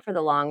we're in it for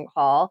the long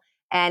haul,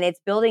 and it's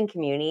building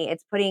community.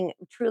 It's putting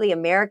truly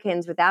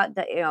Americans without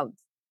the,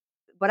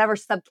 whatever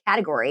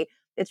subcategory.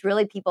 It's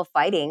really people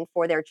fighting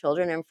for their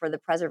children and for the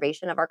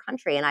preservation of our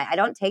country. And I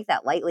don't take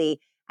that lightly.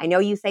 I know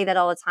you say that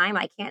all the time.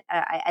 I can't,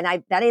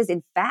 that is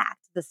in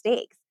fact the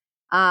stakes.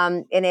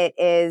 And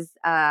it's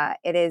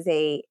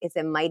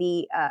a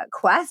mighty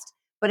quest,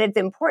 but it's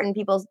important.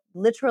 People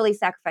literally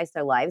sacrifice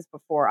their lives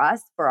before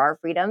us for our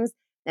freedoms.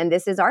 And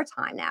this is our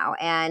time now.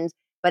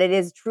 But it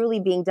is truly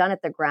being done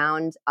at the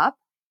ground up.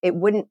 It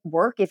wouldn't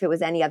work if it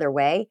was any other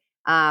way.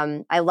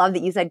 I love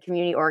that you said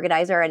community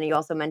organizer, and you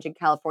also mentioned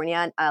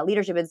California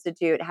Leadership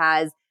Institute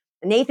has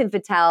Nathan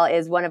Patel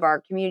is one of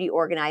our community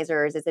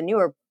organizers. It's a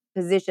newer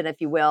position, if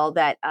you will,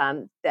 that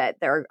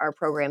our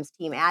programs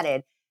team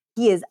added.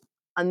 He is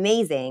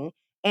amazing,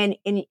 and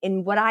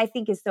in what I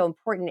think is so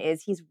important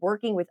is he's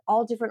working with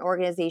all different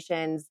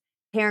organizations,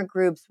 parent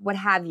groups, what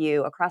have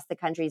you, across the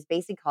country. He's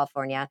based in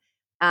California.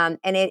 And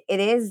it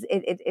is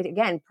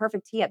again,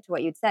 perfect tee up to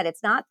what you'd said.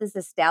 It's not this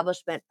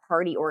establishment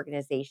party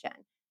organization.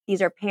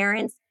 These are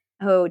parents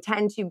who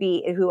tend to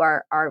be, who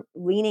are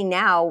leaning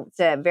now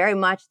to very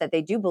much that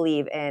they do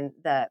believe in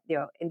the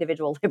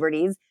individual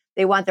liberties.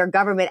 They want their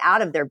government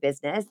out of their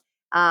business,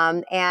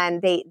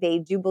 and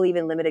they do believe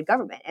in limited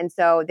government. And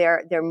so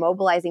they're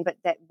mobilizing, but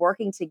that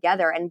working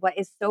together. And what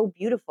is so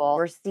beautiful,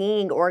 we're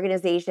seeing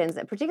organizations,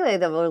 particularly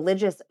the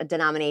religious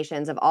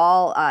denominations of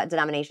all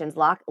denominations,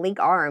 link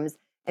arms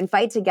and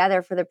fight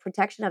together for the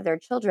protection of their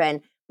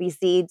children. We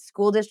see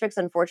school districts,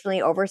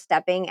 unfortunately,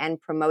 overstepping and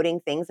promoting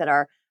things that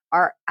are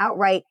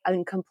outright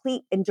and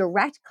complete and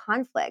direct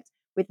conflict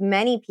with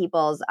many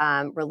people's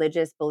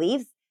religious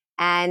beliefs.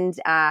 And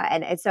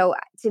so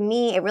to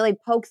me, it really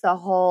pokes a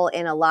hole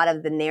in a lot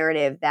of the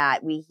narrative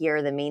that we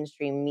hear the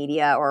mainstream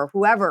media or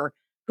whoever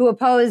who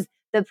oppose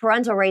the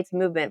parental rights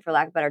movement, for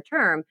lack of a better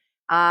term.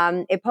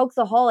 It pokes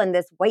a hole in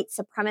this white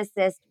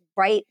supremacist,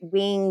 right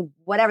wing,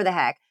 whatever the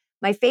heck.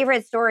 My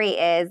favorite story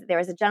is there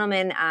was a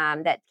gentleman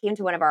that came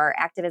to one of our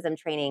activism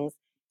trainings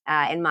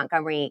in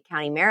Montgomery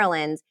County,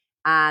 Maryland.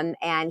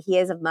 And he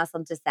is of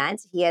Muslim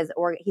descent.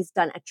 He's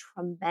done a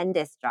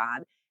tremendous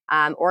job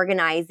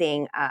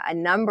organizing a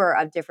number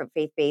of different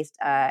faith-based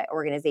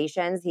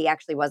organizations. He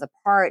actually was a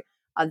part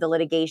of the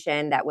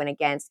litigation that went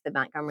against the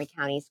Montgomery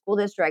County School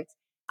District.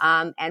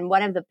 And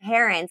one of the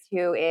parents,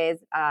 who is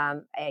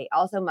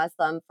also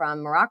Muslim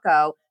from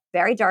Morocco,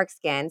 very dark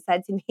skinned,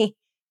 said to me,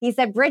 he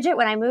said, Bridget,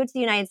 when I moved to the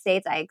United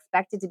States, I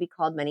expected to be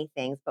called many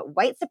things, but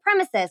white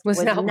supremacist Was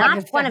was not one not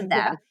of one them. of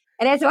Yeah. them.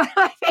 And it's one of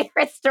my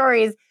favorite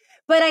stories.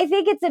 But I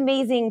think it's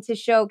amazing to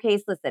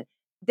showcase, listen,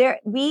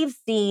 we've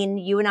seen,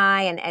 you and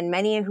I and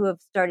many who have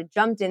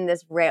jumped in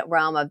this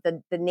realm of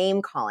the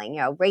name calling,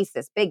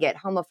 racist, bigot,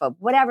 homophobe,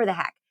 whatever the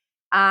heck.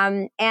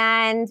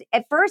 And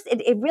at first,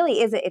 it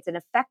really is, it's an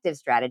effective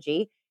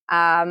strategy.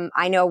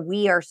 I know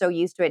we are so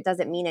used to it,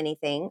 doesn't mean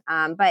anything,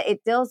 but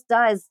it still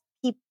does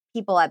keep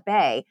people at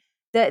bay.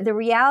 The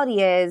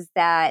reality is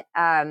that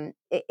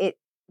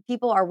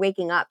people are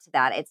waking up to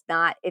that.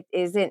 It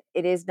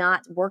is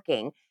not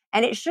working,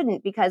 and it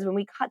shouldn't, because when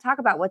we talk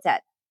about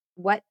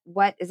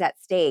what is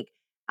at stake,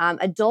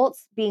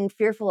 adults being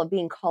fearful of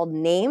being called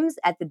names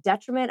at the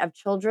detriment of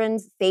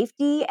children's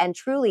safety and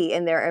truly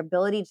in their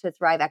ability to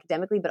thrive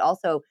academically, but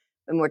also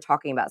when we're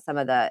talking about some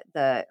of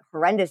the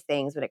horrendous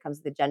things when it comes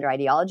to the gender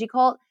ideology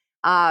cult.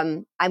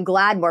 I'm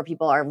glad more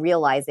people are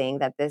realizing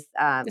that this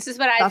This is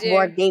what I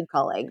sophomore do. name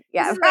calling. This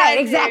Yeah, is what right, I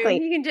do.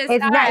 exactly. You can just,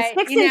 It's all not right.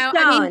 sticks and I mean,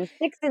 stones,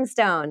 sticks and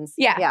stones.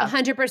 yeah, Yeah.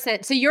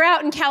 100%. So you're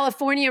out in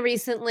California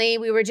recently.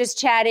 We were just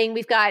chatting.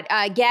 We've got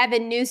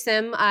Gavin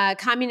Newsom,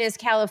 communist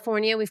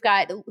California. We've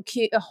got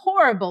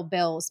horrible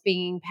bills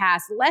being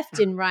passed left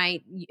and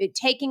right,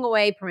 taking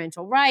away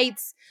parental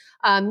rights,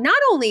 not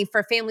only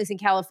for families in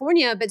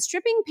California, but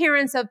stripping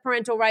parents of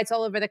parental rights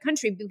all over the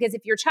country. Because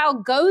if your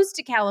child goes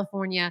to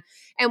California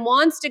and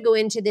wants to go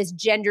into this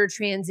gender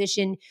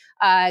transition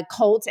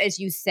cult, as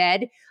you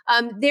said,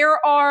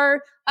 there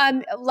are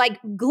like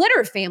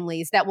glitter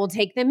families that will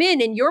take them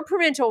in, and your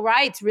parental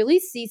rights really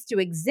cease to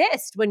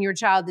exist when your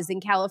child is in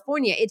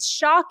California. It's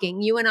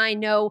shocking. You and I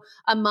know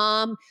a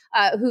mom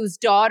whose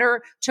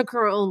daughter took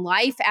her own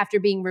life after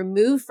being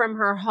removed from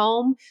her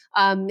home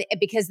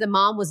because the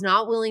mom was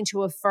not willing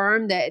to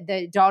affirm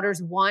the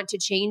daughter's want to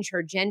change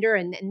her gender,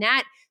 and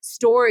that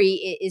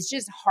story is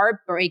just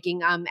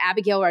heartbreaking.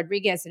 Abigail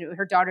Rodriguez and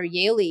her daughter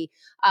Yaley,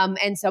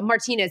 and so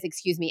Martinez,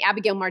 excuse me,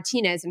 Abigail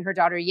Martinez and her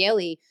daughter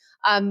Yaley,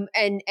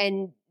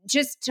 and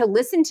just to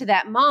listen to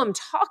that mom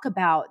talk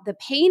about the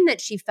pain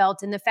that she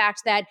felt and the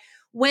fact that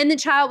when the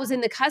child was in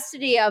the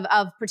custody of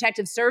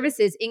protective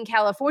services in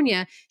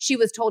California, she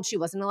was told she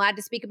wasn't allowed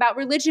to speak about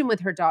religion with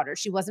her daughter.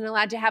 She wasn't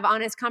allowed to have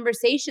honest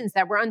conversations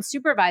that were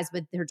unsupervised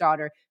with her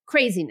daughter.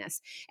 Craziness.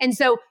 And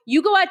so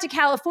you go out to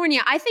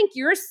California, I think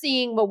you're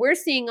seeing what we're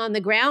seeing on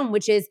the ground,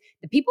 which is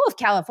the people of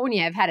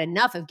California have had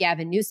enough of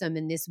Gavin Newsom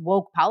and this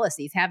woke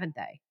policies, haven't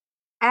they?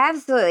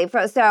 Absolutely.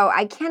 So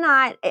I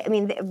cannot, I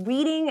mean,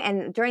 reading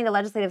and during the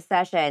legislative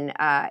session,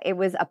 it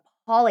was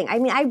appalling. I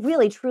mean, I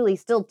really, truly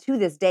still to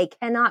this day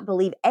cannot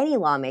believe any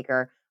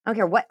lawmaker, I don't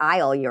care what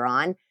aisle you're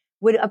on,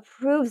 would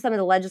approve some of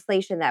the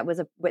legislation that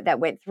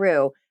went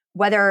through,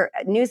 whether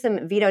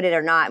Newsom vetoed it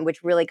or not,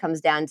 which really comes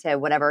down to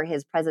whatever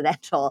his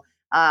presidential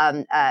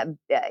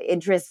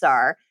interests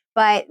are.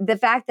 But the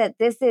fact that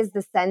this is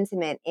the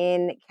sentiment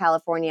in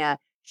California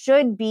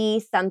should be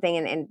something,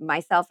 and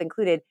myself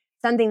included,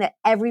 something that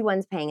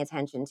everyone's paying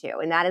attention to.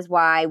 And that is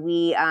why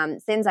we,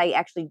 since I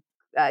actually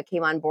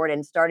came on board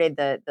and started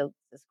the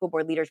school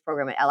board leaders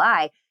program at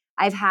LI,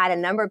 I've had a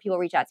number of people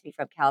reach out to me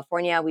from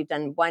California. We've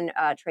done one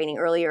training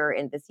earlier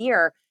in this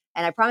year,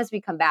 and I promised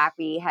we'd come back.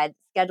 We had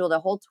scheduled a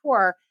whole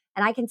tour.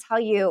 And I can tell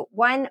you,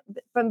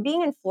 from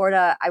being in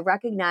Florida, I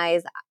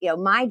recognize,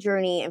 my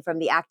journey, and from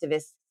the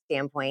activist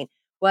standpoint,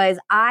 was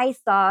I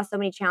saw so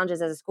many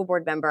challenges as a school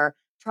board member,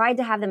 tried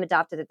to have them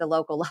adopted at the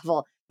local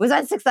level, was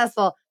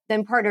unsuccessful,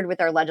 then partnered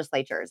with our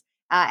legislatures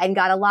and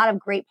got a lot of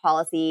great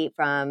policy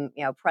from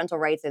parental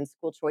rights and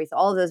school choice,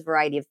 all of those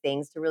variety of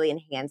things to really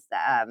enhance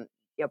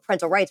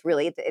parental rights.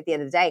 Really, at the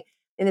end of the day,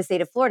 in the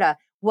state of Florida,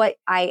 but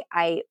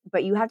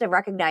you have to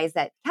recognize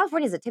that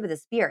California is the tip of the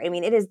spear. I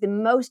mean, it is the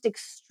most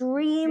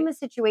extreme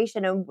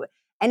situation,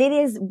 and it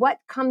is what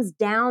comes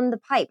down the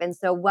pipe. And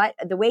so,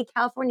 the way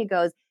California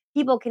goes,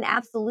 people can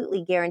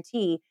absolutely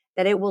guarantee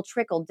that it will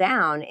trickle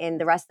down in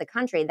the rest of the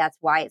country. That's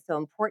why it's so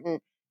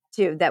important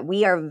that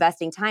we are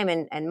investing time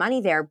and money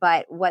there.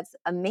 But what's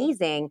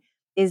amazing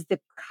is the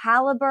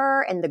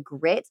caliber and the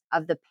grit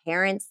of the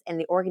parents and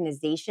the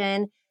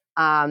organization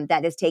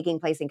that is taking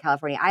place in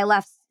California. I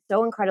left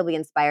so incredibly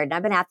inspired, and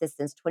I've been at this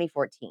since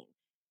 2014.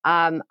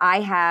 I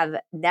have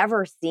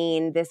never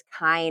seen this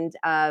kind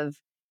of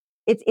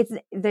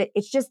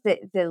it's just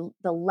the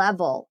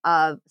level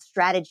of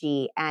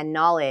strategy and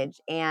knowledge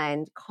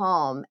and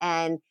calm.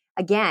 And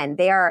again,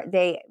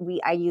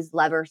 I use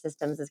lever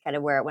systems as kind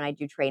of where when I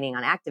do training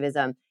on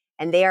activism,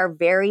 and they are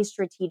very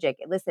strategic.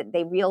 Listen,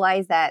 they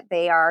realize that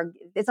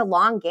it's a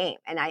long game,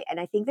 and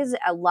I think there's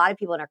a lot of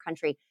people in our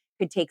country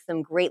could take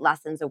some great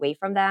lessons away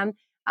from them.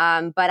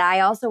 But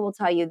I also will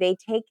tell you, they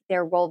take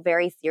their role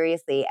very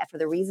seriously for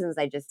the reasons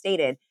I just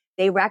stated.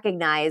 They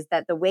recognize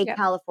that the way Yep.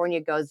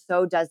 California goes,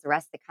 so does the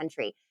rest of the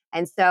country.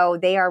 And so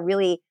they are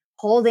really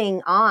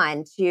holding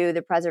on to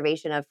the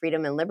preservation of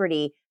freedom and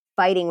liberty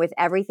fighting with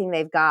everything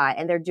they've got,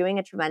 and they're doing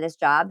a tremendous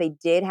job. They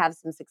did have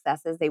some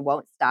successes. They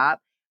won't stop.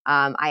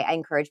 I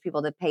encourage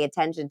people to pay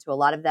attention to a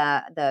lot of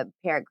the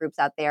parent groups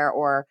out there,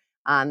 or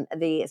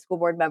the school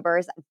board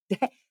members.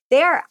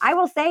 There, I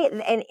will say,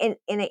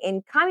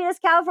 in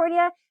communist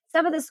California,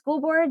 some of the school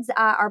boards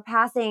are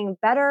passing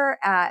better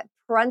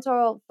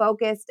parental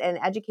focused and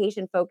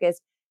education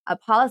focused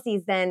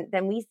policies than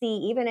we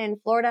see even in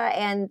Florida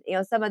and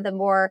some of the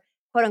more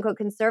quote unquote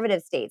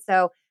conservative states.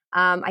 So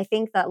I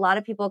think that a lot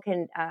of people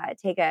can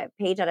take a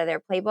page out of their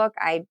playbook.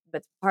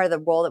 That's part of the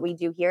role that we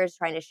do here, is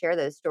trying to share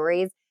those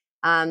stories.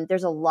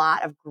 There's a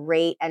lot of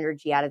great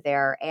energy out of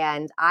there,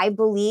 and I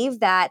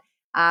believe that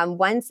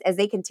once, as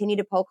they continue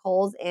to poke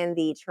holes in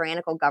the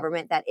tyrannical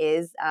government that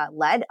is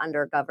led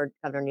under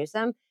Governor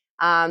Newsom,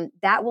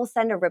 that will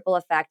send a ripple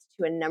effect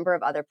to a number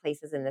of other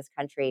places in this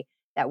country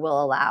that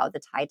will allow the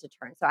tide to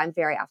turn. So I'm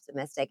very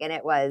optimistic, and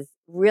it was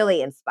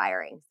really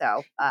inspiring.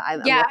 So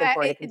I'm Yeah, looking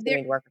forward to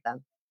continuing to work with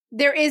them.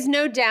 there is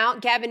no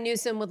doubt Gavin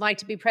Newsom would like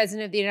to be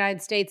president of the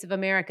United States of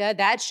America.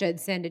 That should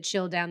send a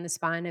chill down the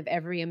spine of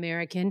every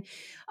American.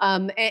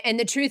 And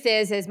the truth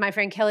is, as my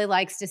friend Kelly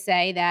likes to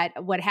say,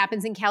 that what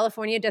happens in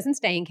California doesn't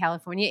stay in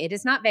California. It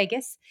is not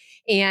Vegas.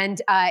 And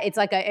it's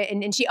like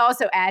and she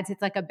also adds,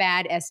 it's like a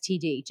bad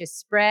STD, just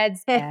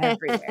spreads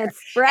everywhere. It And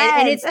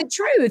spreads. it's the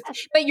truth.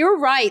 But you're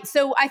right.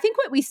 So I think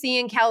what we see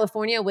in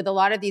California with a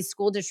lot of these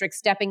school districts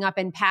stepping up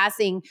and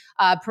passing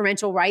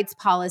parental rights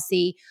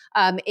policy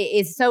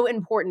is so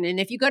important. And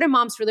if you go to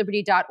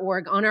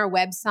momsforliberty.org, on our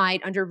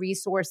website under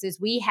resources,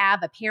 we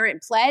have a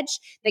parent pledge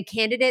that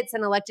candidates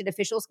and elected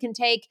officials can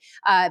take,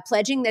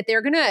 pledging that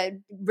they're going to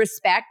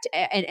respect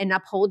and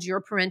uphold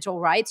your parental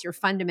rights, your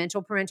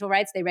fundamental parental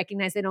rights. They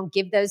recognize they don't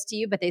give those to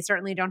you, but they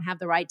certainly don't have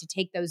the right to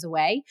take those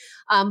away.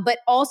 But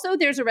also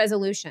there's a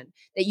resolution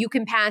that you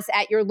can pass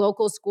at your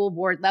local school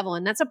board level.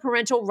 And that's a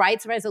parental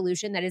rights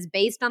resolution that is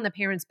based on the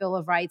Parents' Bill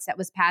of Rights that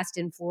was passed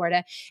in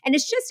Florida. And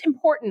it's just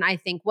important, I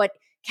think, what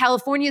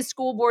California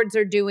school boards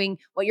are doing,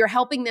 what you're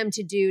helping them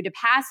to do to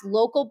pass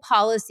local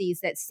policies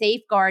that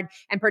safeguard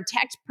and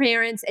protect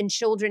parents and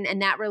children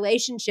and that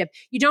relationship.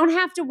 You don't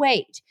have to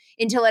wait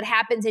until it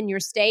happens in your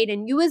state.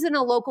 And you, as a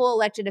local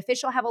elected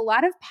official, have a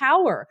lot of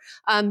power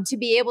to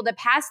be able to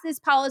pass this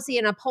policy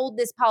and uphold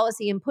this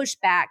policy and push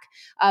back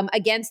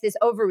against this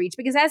overreach.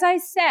 Because as I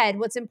said,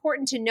 what's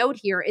important to note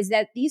here is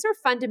that these are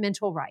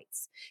fundamental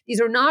rights.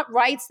 These are not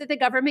rights that the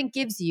government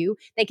gives you.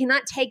 They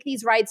cannot take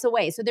these rights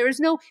away. So there is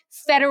no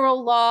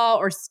federal law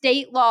or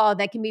state law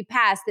that can be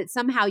passed that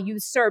somehow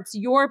usurps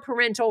your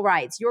parental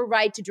rights, your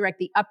right to direct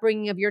the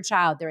upbringing of your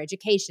child, their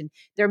education,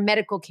 their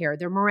medical care,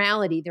 their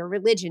morality, their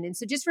religion. And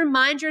so just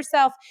remind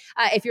yourself,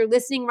 if you're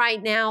listening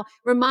right now,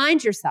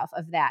 remind yourself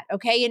of that,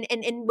 okay? And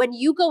when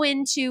you go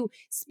in to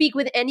speak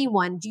with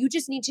anyone, you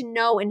just need to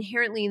know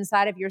inherently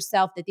inside of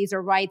yourself that these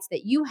are rights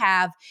that you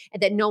have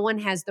and that no one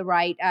has the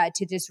right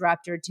to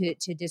disrupt or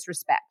to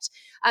disrespect.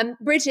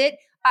 Bridget,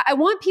 I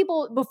want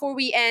people, before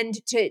we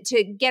end,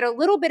 to get a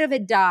little bit of a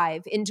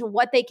dive into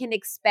what they can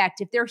expect.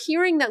 If they're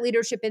hearing that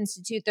Leadership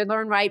Institute, the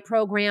Learn Right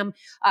program,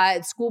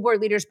 School Board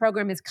Leaders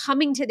program is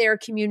coming to their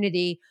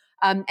community,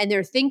 and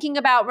they're thinking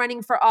about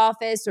running for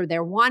office, or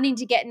they're wanting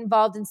to get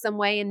involved in some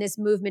way in this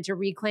movement to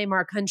reclaim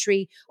our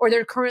country, or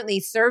they're currently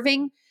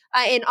serving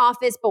in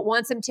office but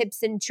want some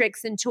tips and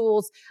tricks and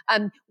tools,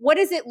 what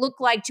does it look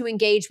like to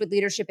engage with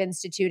Leadership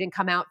Institute and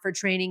come out for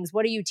trainings?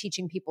 What are you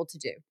teaching people to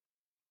do?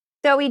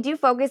 So we do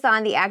focus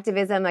on the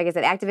activism, like I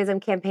said, activism,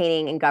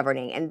 campaigning, and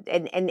governing. And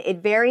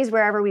it varies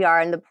wherever we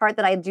are. And the part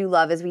that I do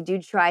love is we do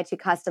try to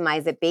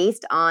customize it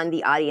based on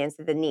the audience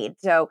and the need.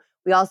 So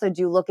we also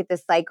do look at the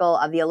cycle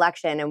of the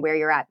election and where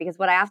you're at. Because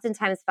what I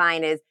oftentimes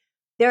find is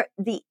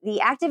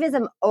the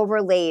activism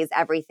overlays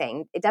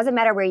everything. It doesn't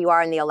matter where you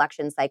are in the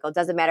election cycle. It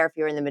doesn't matter if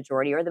you're in the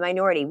majority or the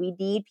minority. We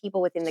need people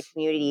within the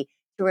community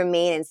to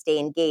remain and stay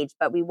engaged,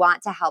 but we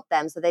want to help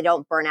them so they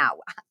don't burn out.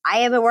 I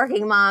am a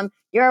working mom.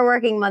 You're a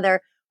working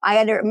mother.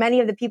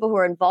 Many of the people who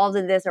are involved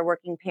in this are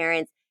working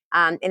parents.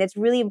 And it's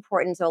really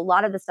important. So a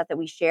lot of the stuff that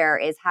we share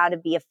is how to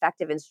be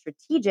effective and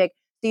strategic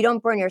so you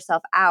don't burn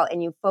yourself out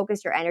and you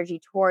focus your energy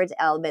towards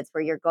elements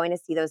where you're going to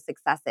see those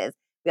successes.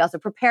 We also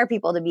prepare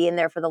people to be in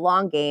there for the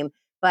long game.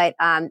 But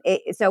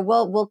so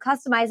we'll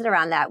customize it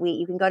around that.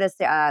 You can go to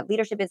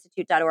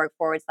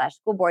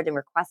leadershipinstitute.org/school board and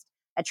request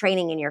a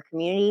training in your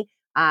community.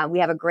 We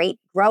have a great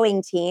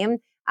growing team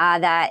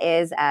that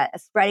is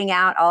spreading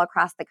out all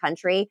across the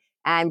country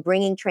and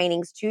bringing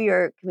trainings to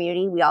your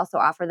community. We also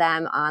offer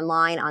them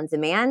online on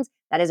demand.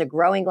 That is a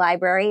growing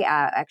library.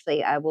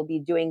 Actually, we'll be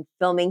doing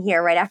filming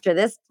here right after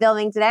this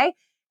filming today.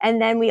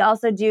 And then we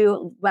also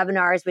do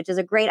webinars, which is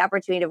a great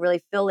opportunity to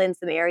really fill in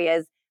some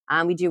areas.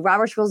 We do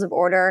Robert's Rules of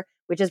Order,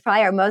 which is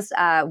probably our most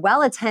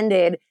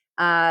well-attended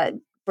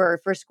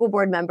for school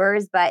board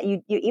members. But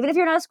you even if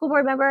you're not a school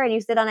board member and you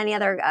sit on any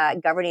other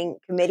governing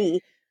committee,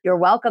 you're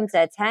welcome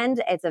to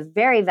attend. It's a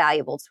very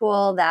valuable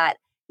tool that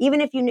even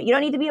if you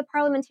don't need to be a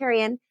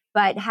parliamentarian,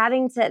 but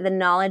having the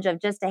knowledge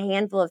of just a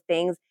handful of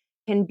things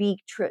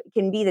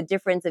can be the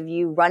difference of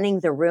you running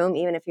the room,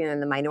 even if you're in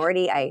the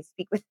minority. I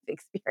speak with Yeah,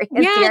 experience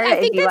here. I If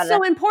think you that's want so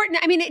to, important.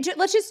 I mean,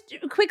 let's just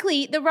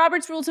quickly the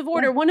Robert's Rules of yeah,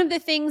 Order. One of the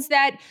things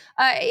that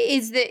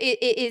is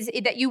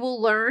that you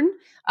will learn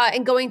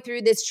in going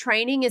through this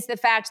training is the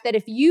fact that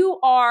if you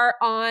are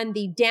on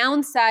the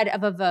downside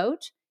of a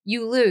vote,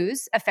 you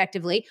lose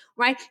effectively,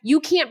 right? You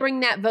can't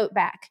bring that vote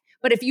back.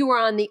 But if you are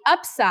on the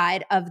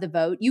upside of the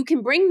vote, you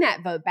can bring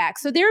that vote back.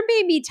 So there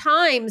may be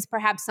times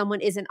perhaps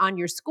someone isn't on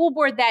your school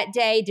board that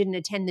day, didn't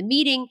attend the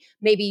meeting.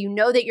 Maybe you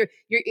know that your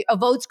a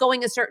vote's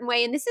going a certain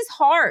way, and this is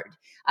hard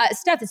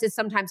stuff. This is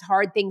sometimes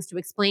hard things to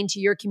explain to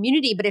your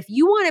community. But if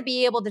you want to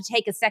be able to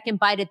take a second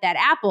bite at that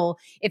apple,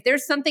 if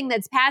there's something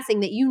that's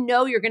passing that you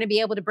know you're going to be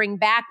able to bring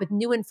back with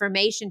new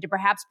information to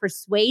perhaps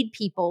persuade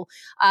people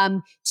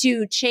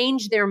to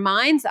change their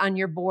minds on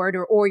your board,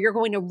 or you're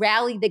going to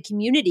rally the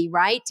community,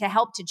 right, to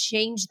help to change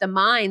the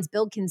minds,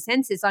 build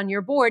consensus on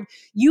your board,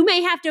 you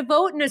may have to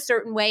vote in a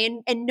certain way.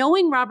 And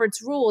knowing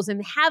Robert's rules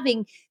and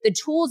having the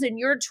tools in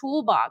your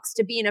toolbox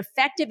to be an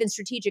effective and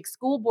strategic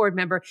school board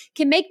member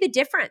can make the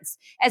difference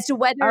as to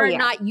whether oh or yeah,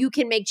 not you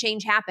can make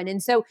change happen.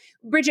 And so,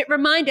 Bridget,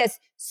 remind us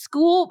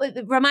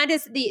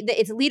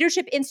it's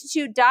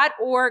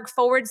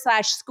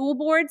leadershipinstitute.org/school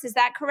boards. Is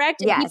that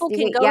correct? And yes, people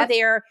can go yep.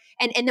 there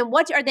and then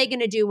what are they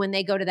going to do when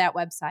they go to that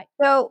website?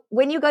 So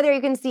when you go there,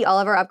 you can see all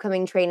of our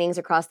upcoming trainings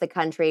across the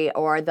country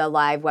or the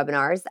live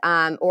webinars,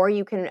 or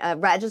you can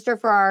register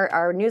for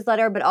our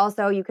newsletter, but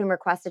also you can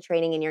request a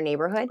training in your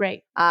neighborhood.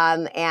 Great.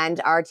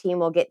 And our team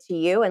will get to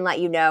you and let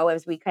you know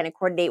as we kind of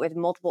coordinate with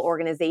multiple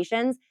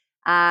organizations.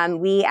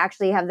 We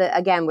actually have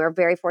we're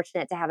very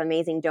fortunate to have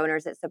amazing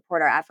donors that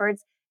support our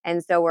efforts.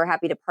 And so we're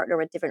happy to partner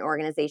with different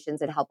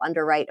organizations and help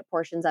underwrite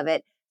portions of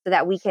it so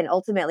that we can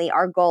ultimately,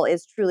 our goal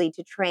is truly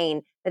to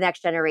train the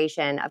next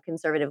generation of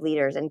conservative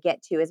leaders and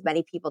get to as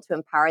many people to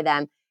empower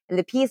them. And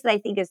the piece that I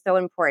think is so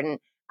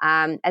important,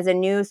 as a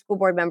new school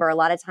board member, a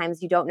lot of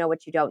times you don't know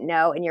what you don't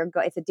know, and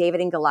it's a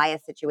David and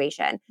Goliath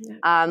situation. Yeah.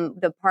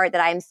 The part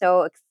that I'm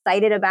so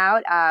excited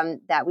about,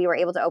 that we were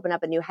able to open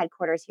up a new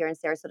headquarters here in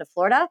Sarasota,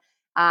 Florida.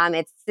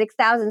 It's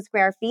 6,000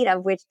 square feet,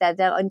 of which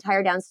the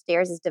entire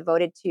downstairs is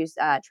devoted to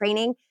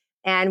training.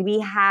 And we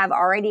have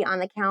already on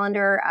the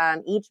calendar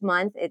each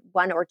month,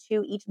 one or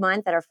two each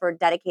month that are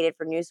dedicated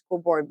for new school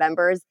board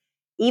members.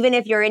 Even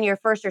if you're in your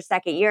first or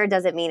second year,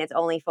 doesn't mean it's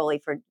only fully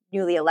for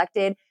newly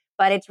elected.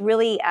 But it's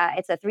really,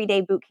 it's a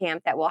 3-day boot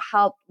camp that will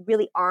help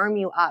really arm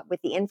you up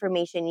with the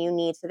information you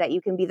need so that you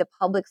can be the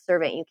public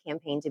servant you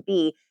campaign to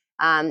be.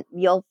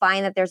 You'll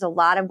find that there's a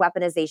lot of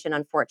weaponization,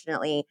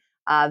 unfortunately,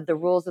 of the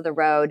rules of the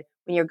road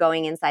when you're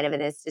going inside of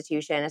an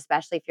institution,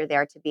 especially if you're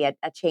there to be a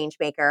change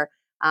maker.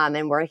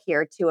 And we're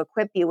here to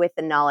equip you with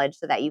the knowledge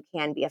so that you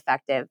can be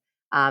effective.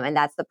 And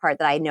that's the part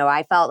that I know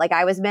I felt like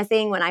I was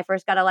missing when I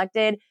first got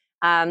elected.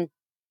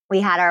 We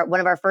had one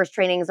of our first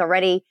trainings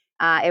already.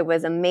 It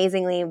was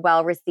amazingly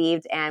well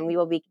received, and we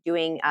will be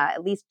doing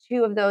at least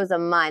 2 of those a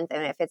month,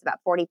 and it fits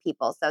about 40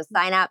 people. So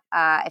sign up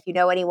if you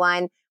know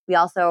anyone. We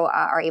also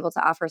are able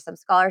to offer some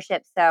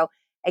scholarships. So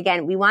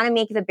again, we want to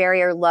make the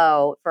barrier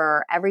low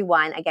for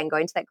everyone. Again,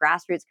 going to that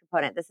grassroots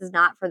component. This is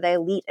not for the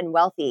elite and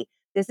wealthy.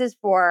 This is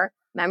for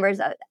members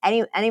of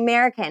any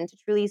American to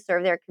truly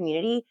serve their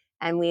community.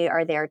 And we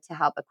are there to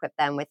help equip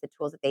them with the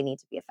tools that they need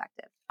to be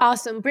effective.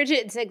 Awesome.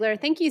 Bridget Ziegler,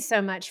 thank you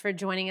so much for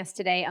joining us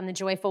today on the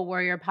Joyful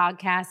Warrior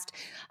podcast.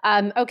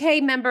 Okay,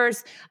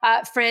 members,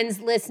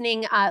 friends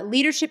listening,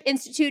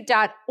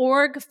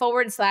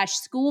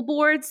 leadershipinstitute.org/school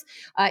boards.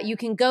 You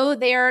can go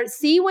there,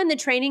 see when the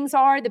trainings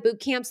are, the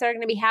boot camps that are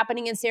going to be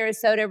happening in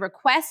Sarasota,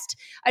 request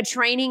a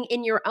training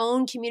in your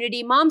own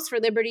community. Moms for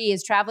Liberty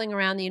is traveling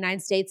around the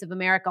United States of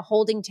America,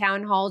 holding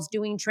town halls,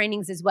 doing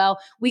trainings as well.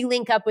 We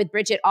link up with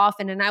Bridget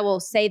often, and I will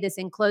say this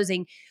in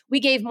closing. We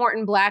gave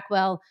Morton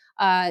Blackwell,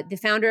 the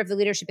founder of the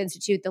Leadership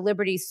Institute, the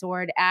Liberty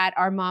Sword at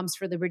our Moms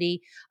for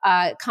Liberty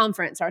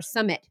conference, our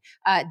summit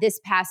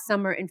this past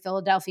summer in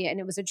Philadelphia. And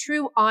it was a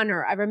true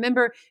honor. I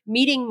remember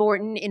meeting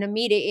Morton in a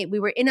meeting. We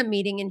were in a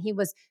meeting and he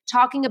was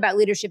talking about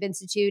Leadership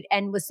Institute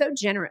and was so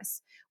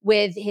generous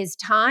with his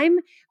time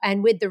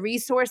and with the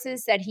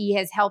resources that he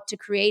has helped to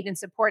create and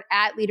support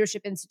at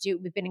Leadership Institute.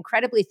 We've been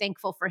incredibly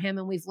thankful for him,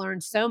 and we've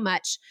learned so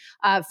much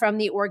from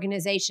the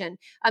organization.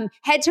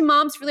 Head to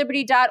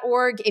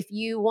momsforliberty.org if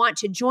you want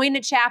to join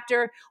a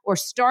chapter or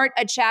start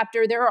a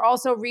chapter. There are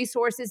also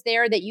resources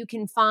there that you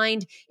can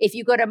find. If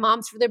you go to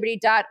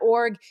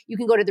momsforliberty.org, you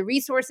can go to the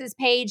resources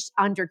page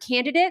under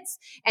candidates,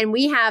 and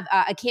we have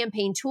a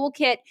campaign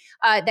toolkit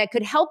that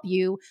could help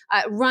you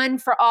run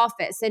for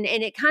office. And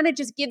it kind of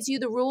just gives you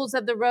the rules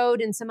of the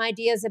road and some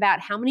ideas about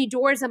how many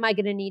doors am I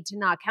going to need to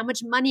knock? How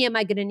much money am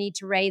I going to need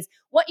to raise?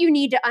 What you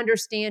need to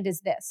understand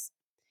is this: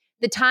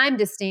 the time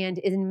to stand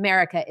in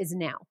America is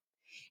now.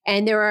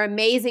 And there are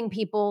amazing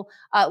people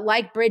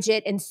like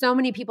Bridget and so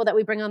many people that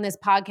we bring on this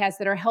podcast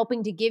that are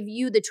helping to give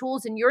you the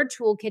tools in your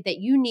toolkit that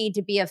you need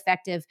to be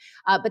effective.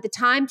 But the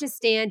time to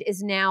stand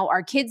is now.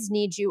 Our kids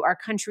need you. Our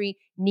country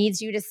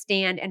needs you to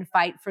stand and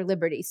fight for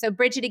liberty. So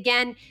Bridget,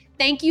 again,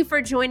 thank you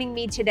for joining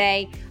me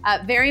today.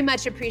 Very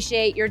much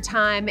appreciate your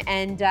time.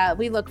 And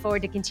we look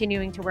forward to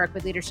continuing to work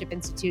with Leadership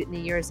Institute in the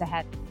years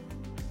ahead.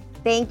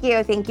 Thank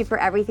you. Thank you for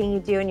everything you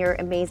do and your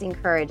amazing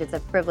courage. It's a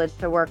privilege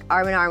to work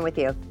arm in arm with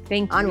you.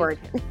 Thank you. Onward.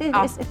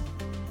 Awesome.